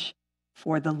watch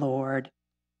for the Lord.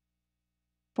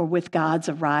 For with God's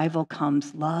arrival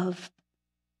comes love.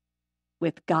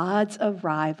 With God's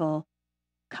arrival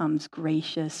comes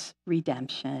gracious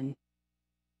redemption.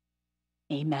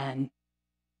 Amen.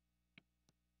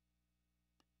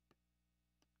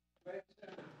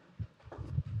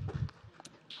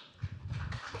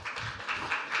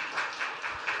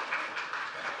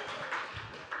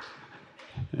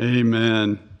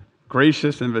 Amen.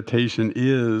 Gracious invitation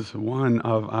is one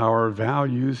of our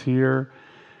values here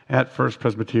at First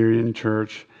Presbyterian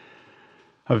Church,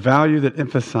 a value that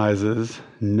emphasizes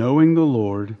knowing the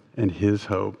Lord and His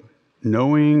hope,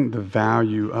 knowing the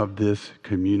value of this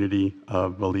community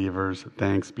of believers.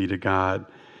 Thanks be to God.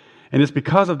 And it's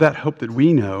because of that hope that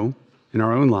we know in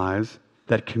our own lives,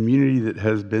 that community that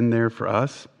has been there for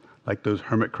us, like those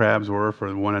hermit crabs were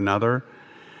for one another,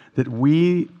 that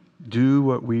we do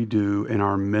what we do in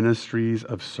our ministries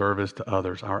of service to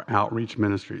others, our outreach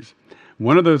ministries.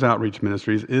 One of those outreach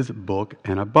ministries is Book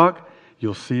and a Buck.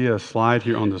 You'll see a slide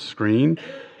here on the screen.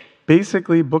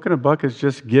 Basically, Book and a Buck is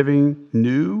just giving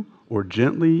new or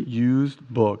gently used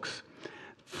books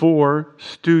for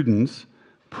students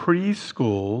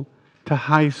preschool to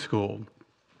high school.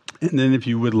 And then if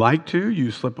you would like to,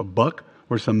 you slip a buck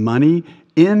or some money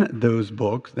in those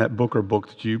books, that book or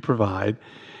books that you provide,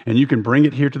 and you can bring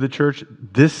it here to the church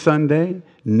this Sunday,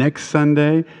 next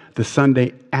Sunday, the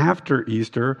Sunday after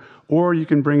Easter, or you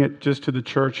can bring it just to the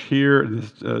church here,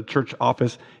 the church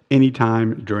office,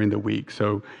 anytime during the week.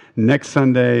 So next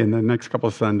Sunday and the next couple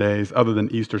of Sundays, other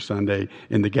than Easter Sunday,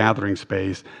 in the gathering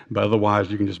space. But otherwise,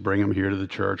 you can just bring them here to the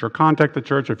church or contact the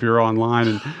church if you're online,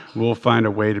 and we'll find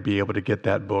a way to be able to get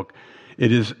that book.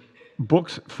 It is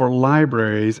books for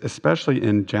libraries, especially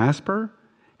in Jasper,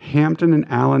 Hampton, and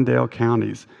Allendale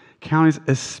counties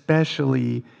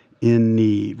especially in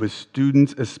need, with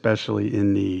students especially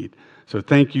in need. So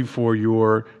thank you for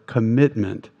your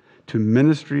commitment to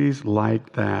ministries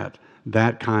like that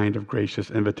kind of gracious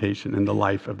invitation in the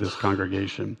life of this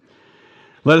congregation.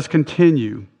 Let us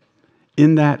continue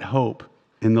in that hope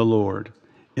in the Lord,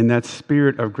 in that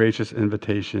spirit of gracious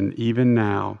invitation, even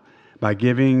now, by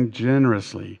giving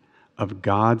generously of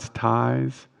God's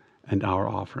tithes and our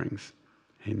offerings.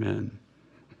 Amen.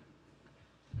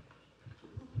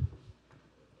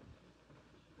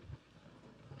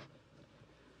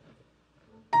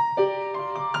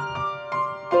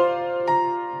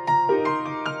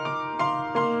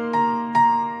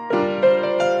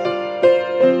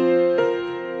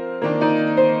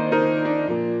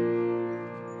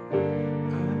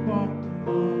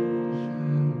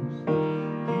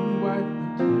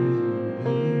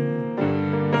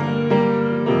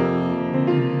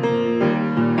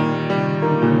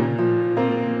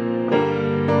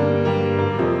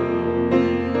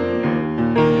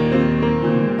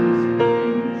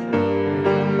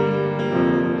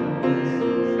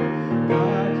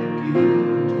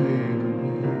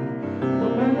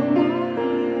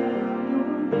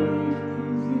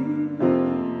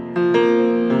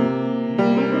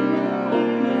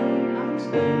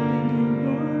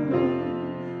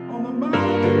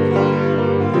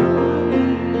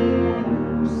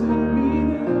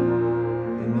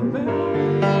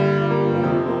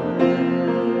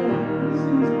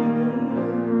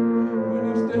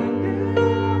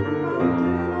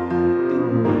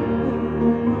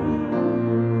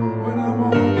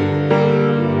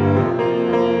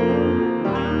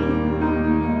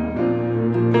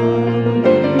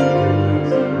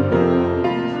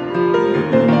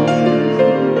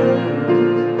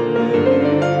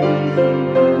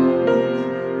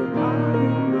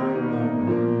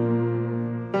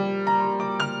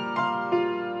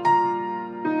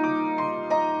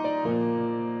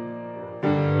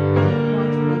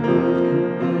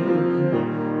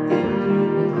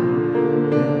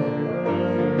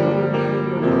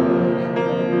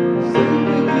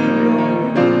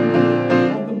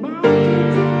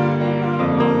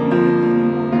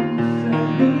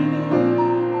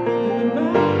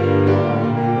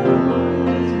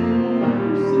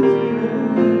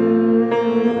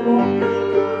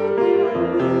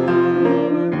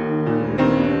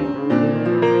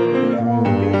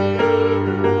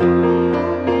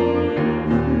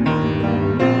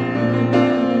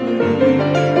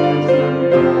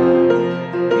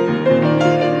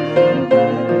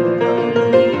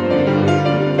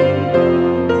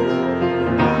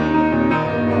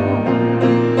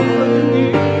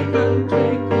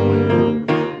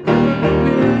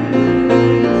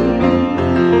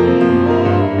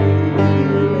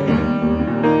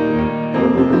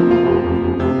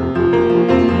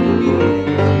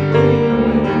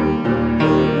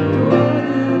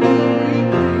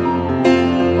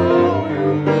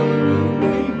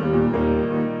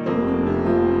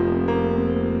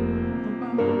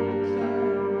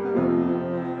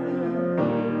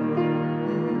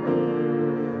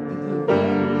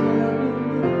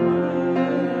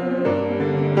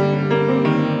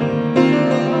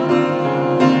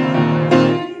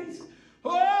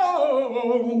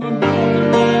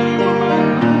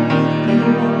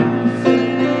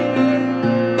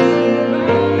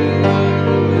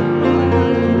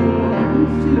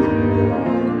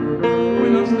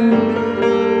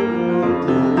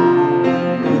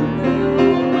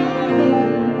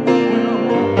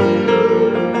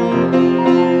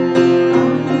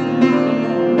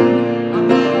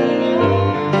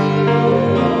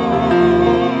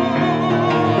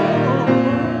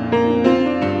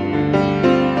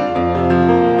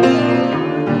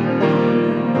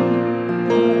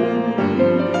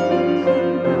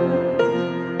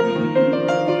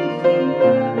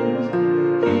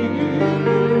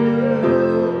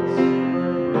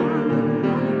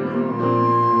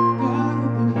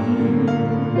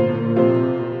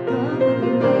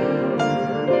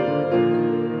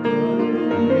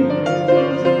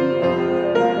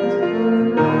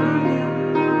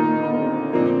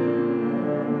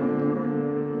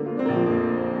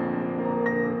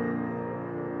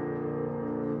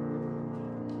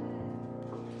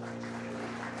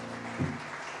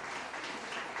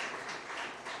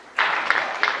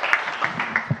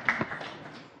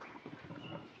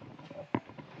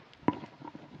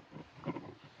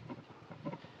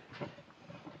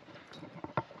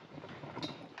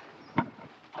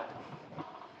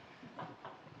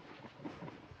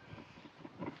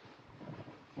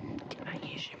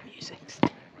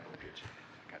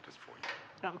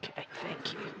 Okay,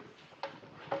 thank you.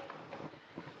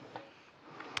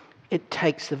 It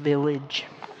takes a village.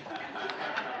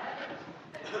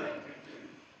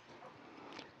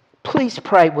 Please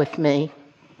pray with me.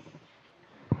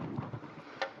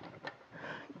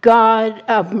 God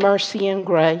of mercy and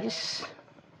grace,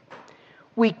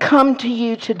 we come to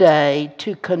you today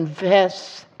to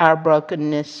confess our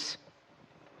brokenness.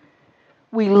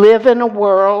 We live in a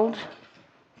world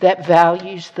that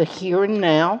values the here and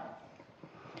now,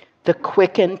 the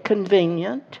quick and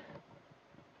convenient,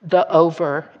 the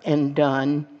over and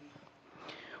done.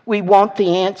 We want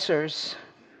the answers,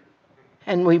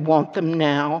 and we want them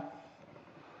now.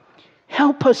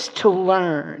 Help us to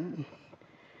learn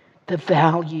the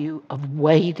value of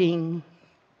waiting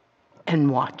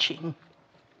and watching.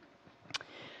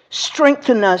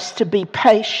 Strengthen us to be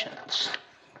patient,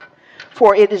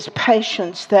 for it is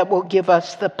patience that will give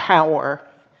us the power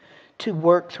to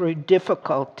work through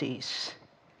difficulties,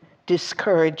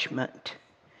 discouragement,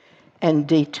 and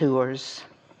detours.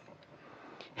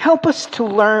 Help us to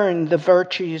learn the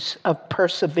virtues of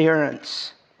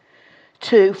perseverance,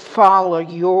 to follow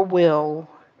your will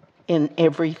in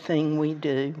everything we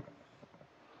do.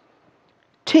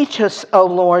 Teach us, O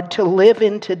Lord, to live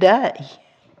in today,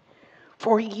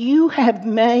 for you have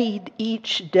made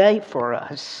each day for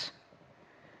us.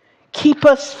 Keep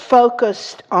us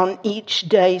focused on each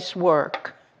day's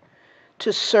work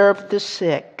to serve the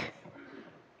sick,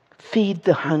 feed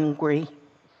the hungry,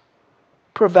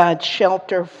 provide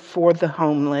shelter for the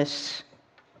homeless,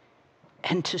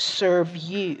 and to serve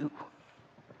you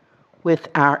with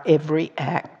our every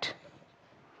act.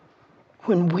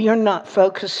 When we are not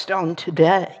focused on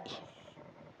today,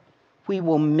 we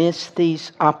will miss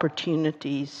these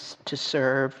opportunities to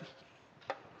serve.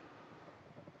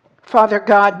 Father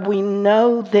God, we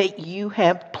know that you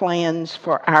have plans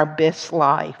for our best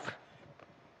life.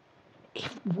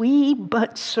 If we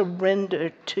but surrender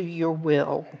to your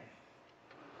will,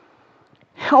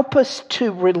 help us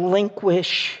to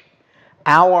relinquish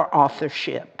our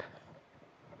authorship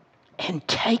and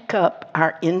take up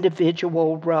our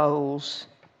individual roles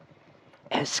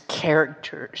as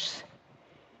characters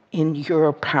in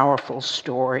your powerful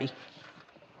story.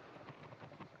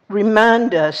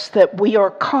 Remind us that we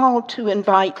are called to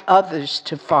invite others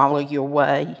to follow your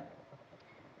way.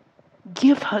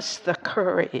 Give us the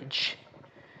courage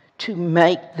to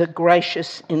make the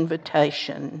gracious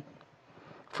invitation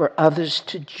for others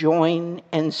to join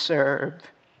and serve,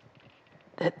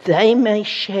 that they may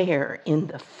share in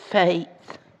the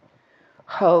faith,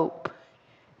 hope,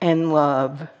 and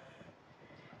love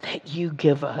that you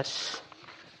give us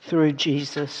through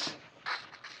Jesus.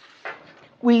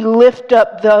 We lift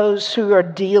up those who are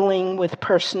dealing with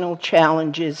personal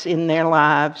challenges in their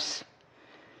lives,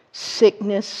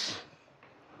 sickness,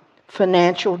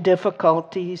 financial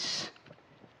difficulties,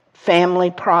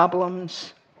 family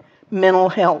problems, mental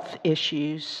health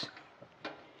issues.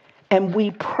 And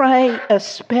we pray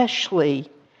especially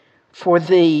for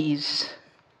these: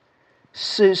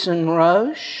 Susan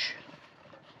Roche,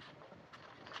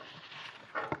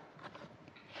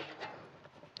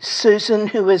 Susan,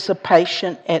 who is a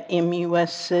patient at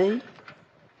MUSC,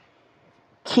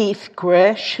 Keith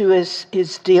Gresh, who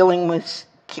is dealing with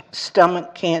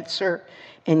stomach cancer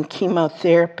and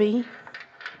chemotherapy,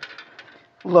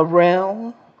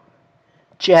 Laurel,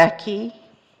 Jackie,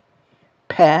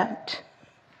 Pat,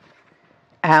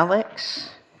 Alex,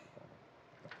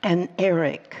 and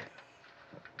Eric,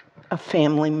 a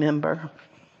family member.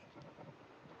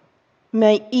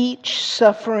 May each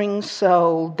suffering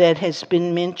soul that has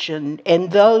been mentioned, and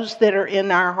those that are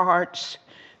in our hearts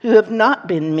who have not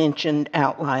been mentioned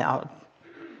out loud,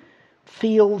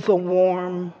 feel the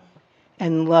warm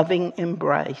and loving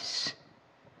embrace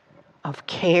of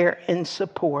care and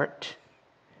support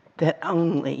that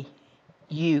only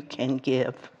you can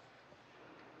give.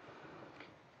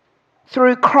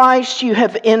 Through Christ, you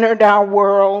have entered our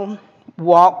world,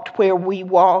 walked where we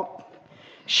walk,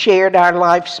 shared our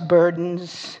life's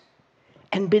burdens,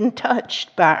 and been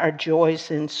touched by our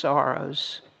joys and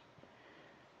sorrows.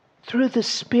 Through the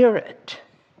Spirit,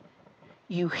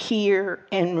 you hear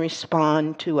and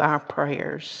respond to our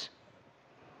prayers.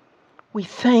 We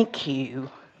thank you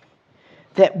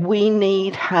that we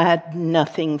need hide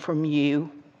nothing from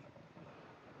you.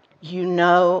 You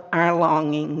know our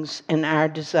longings and our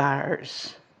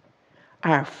desires,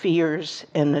 our fears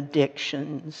and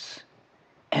addictions,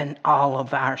 and all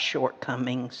of our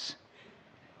shortcomings.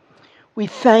 We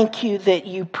thank you that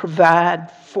you provide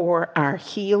for our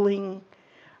healing,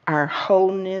 our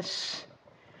wholeness,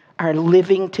 our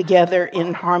living together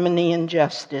in harmony and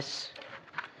justice.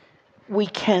 We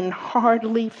can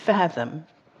hardly fathom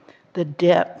the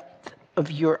depth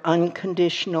of your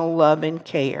unconditional love and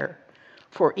care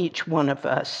for each one of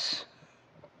us.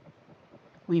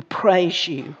 We praise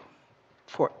you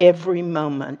for every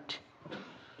moment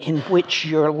in which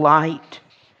your light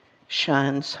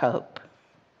shines hope.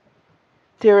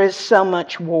 There is so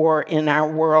much war in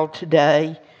our world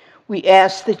today. We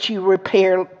ask that you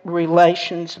repair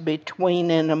relations between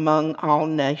and among all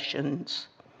nations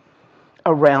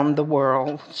around the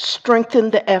world.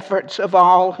 Strengthen the efforts of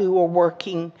all who are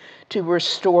working to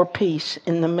restore peace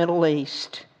in the Middle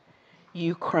East,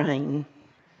 Ukraine,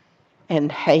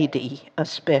 and Haiti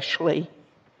especially.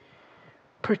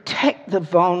 Protect the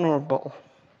vulnerable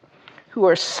who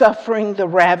are suffering the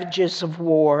ravages of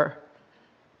war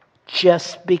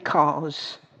just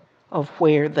because of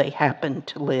where they happen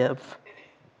to live.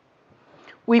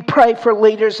 We pray for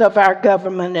leaders of our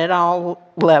government at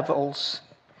all levels.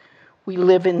 We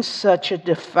live in such a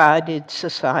divided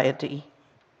society.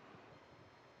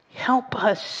 Help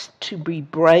us to be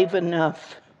brave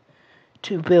enough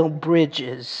to build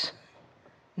bridges,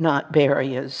 not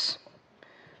barriers,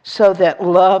 so that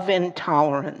love and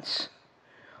tolerance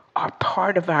are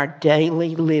part of our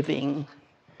daily living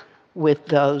with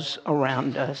those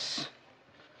around us.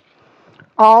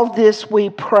 All this we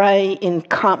pray in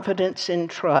confidence and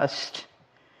trust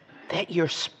that your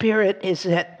Spirit is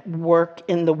at work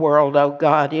in the world, O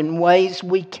God, in ways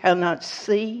we cannot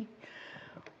see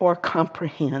or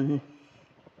comprehend.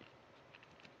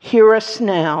 Hear us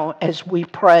now as we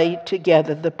pray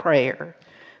together the prayer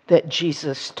that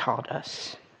Jesus taught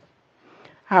us.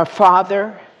 Our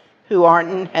Father, who art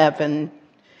in heaven,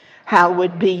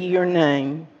 hallowed be your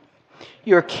name.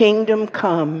 Your kingdom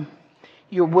come,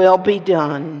 your will be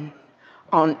done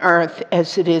on earth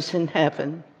as it is in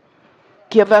heaven.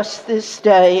 Give us this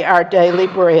day our daily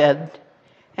bread,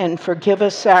 and forgive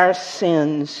us our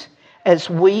sins as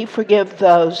we forgive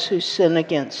those who sin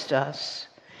against us.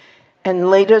 And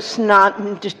lead us not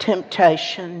into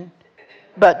temptation,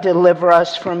 but deliver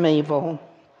us from evil.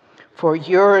 For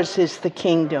yours is the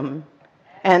kingdom,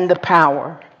 and the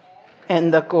power,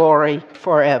 and the glory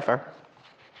forever.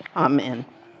 Amen.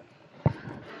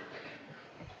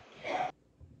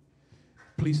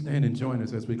 Please stand and join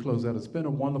us as we close out. It's been a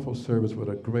wonderful service with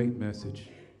a great message.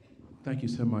 Thank you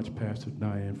so much, Pastor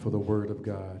Diane, for the word of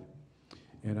God.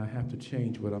 And I have to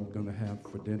change what I'm going to have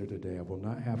for dinner today. I will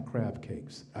not have crab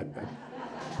cakes.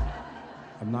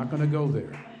 I'm not going to go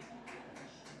there.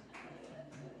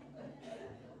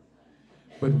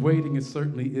 But waiting, it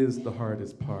certainly is the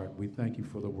hardest part. We thank you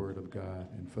for the word of God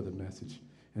and for the message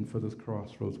and for this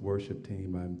CrossRoads Worship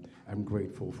team. I'm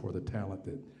grateful for the talent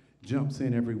that jumps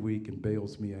in every week and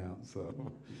bails me out. So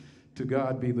to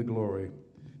God be the glory.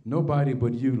 Nobody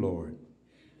but you, Lord.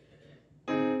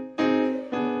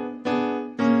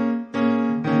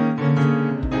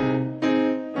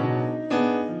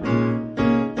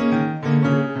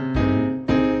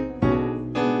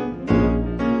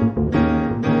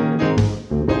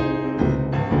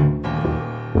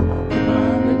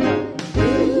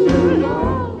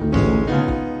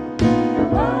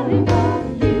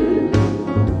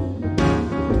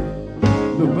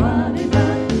 Nobody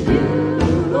but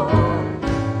you, Lord.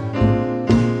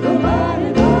 Nobody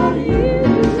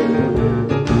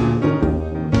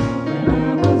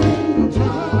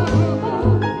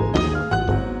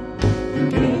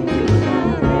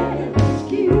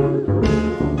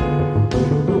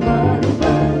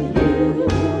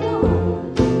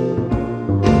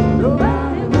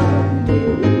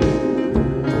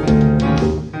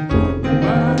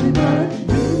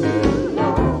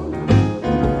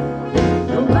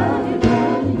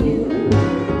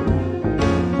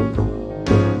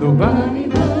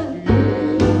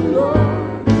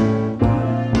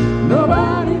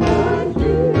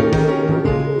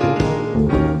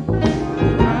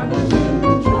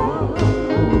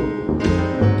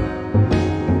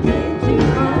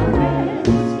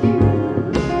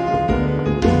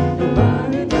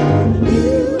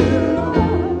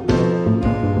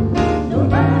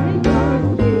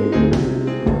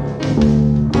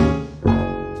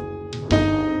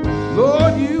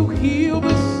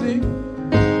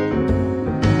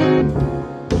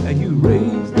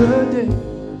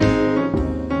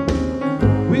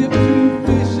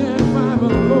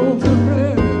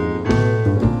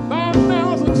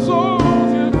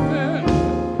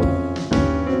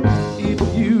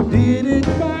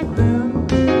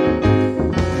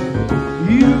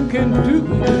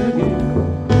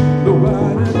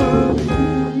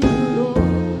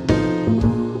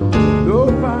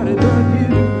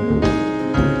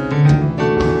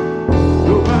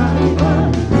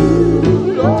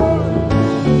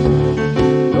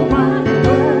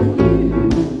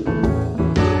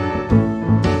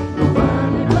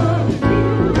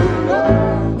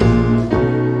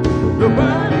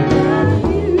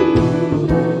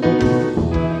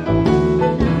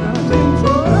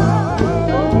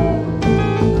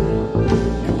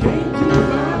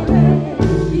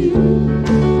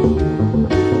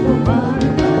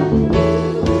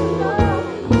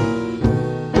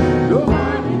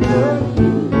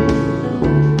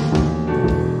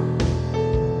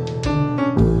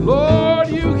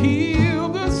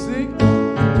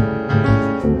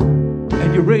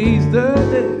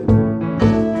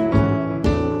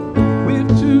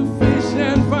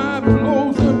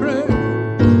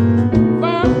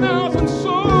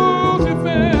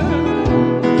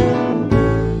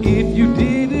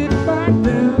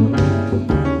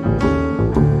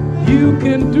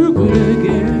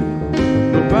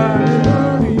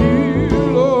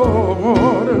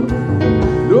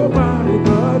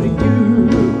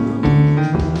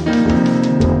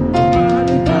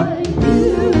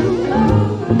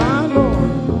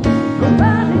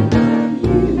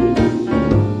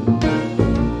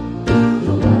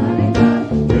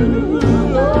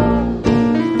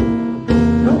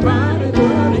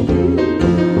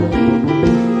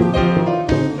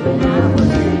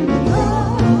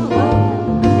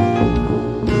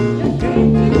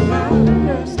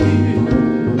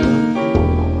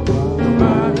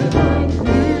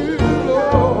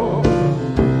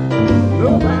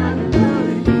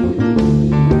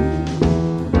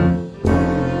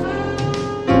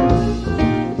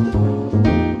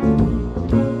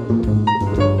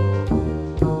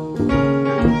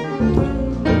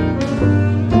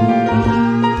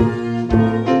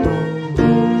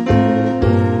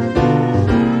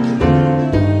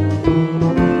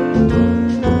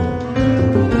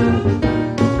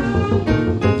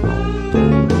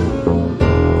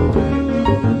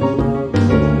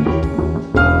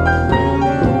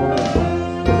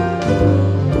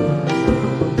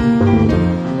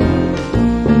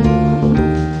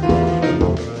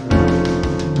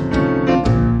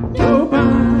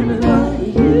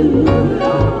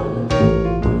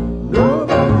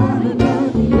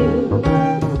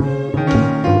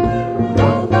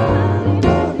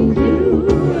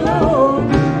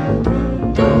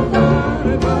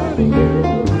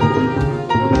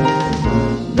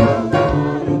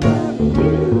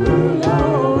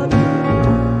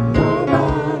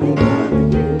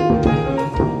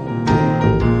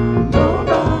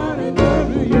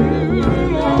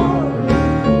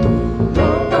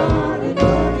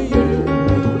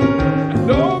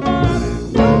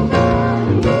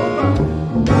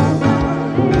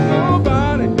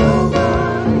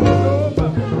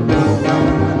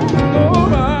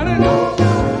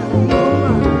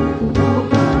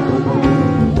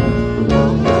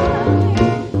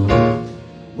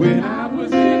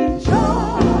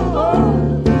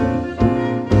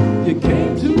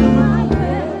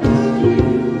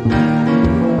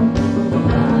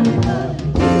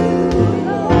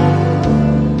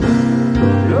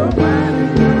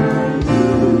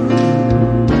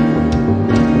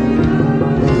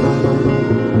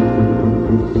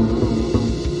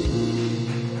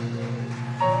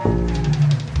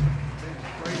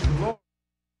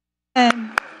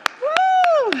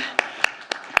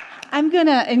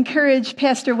to encourage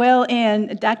Pastor Will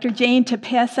and Dr. Jane to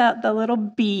pass out the little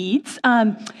beads.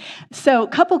 So a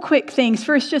couple quick things.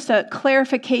 First, just a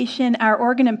clarification. Our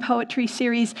organ and poetry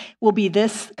series will be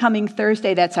this coming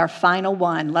Thursday. That's our final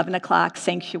one, 11 o'clock,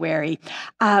 Sanctuary.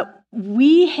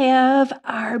 We have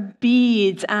our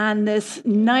beads on this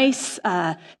nice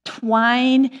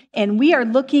twine, and we are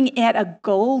looking at a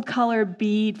gold color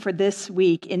bead for this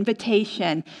week,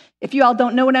 invitation. If you all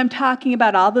don't know what I'm talking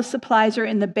about, all the supplies are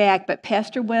in the back, but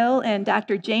Pastor Will and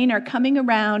Dr. Jane are coming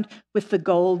around with the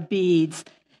gold beads.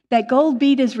 That gold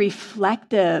bead is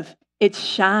reflective. It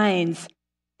shines.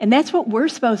 And that's what we're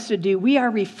supposed to do. We are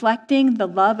reflecting the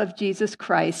love of Jesus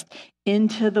Christ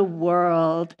into the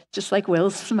world. Just like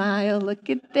Will's smile. Look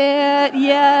at that.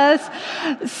 Yes.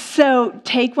 So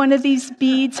take one of these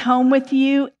beads home with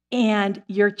you, and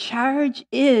your charge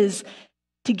is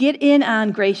to get in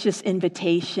on gracious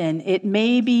invitation. It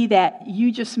may be that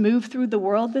you just move through the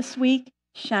world this week,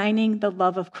 shining the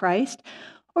love of Christ,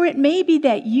 or it may be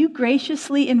that you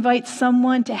graciously invite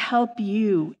someone to help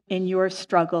you in your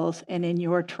struggles and in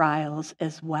your trials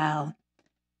as well.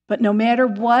 But no matter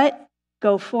what,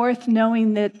 go forth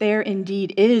knowing that there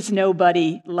indeed is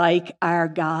nobody like our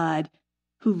God,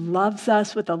 who loves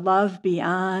us with a love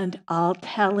beyond all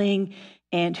telling,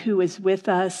 and who is with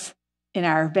us in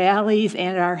our valleys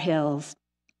and our hills.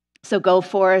 So go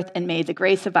forth, and may the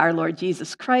grace of our Lord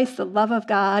Jesus Christ, the love of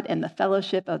God, and the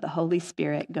fellowship of the Holy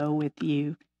Spirit go with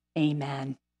you.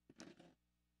 Amen.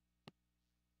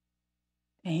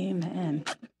 Amen.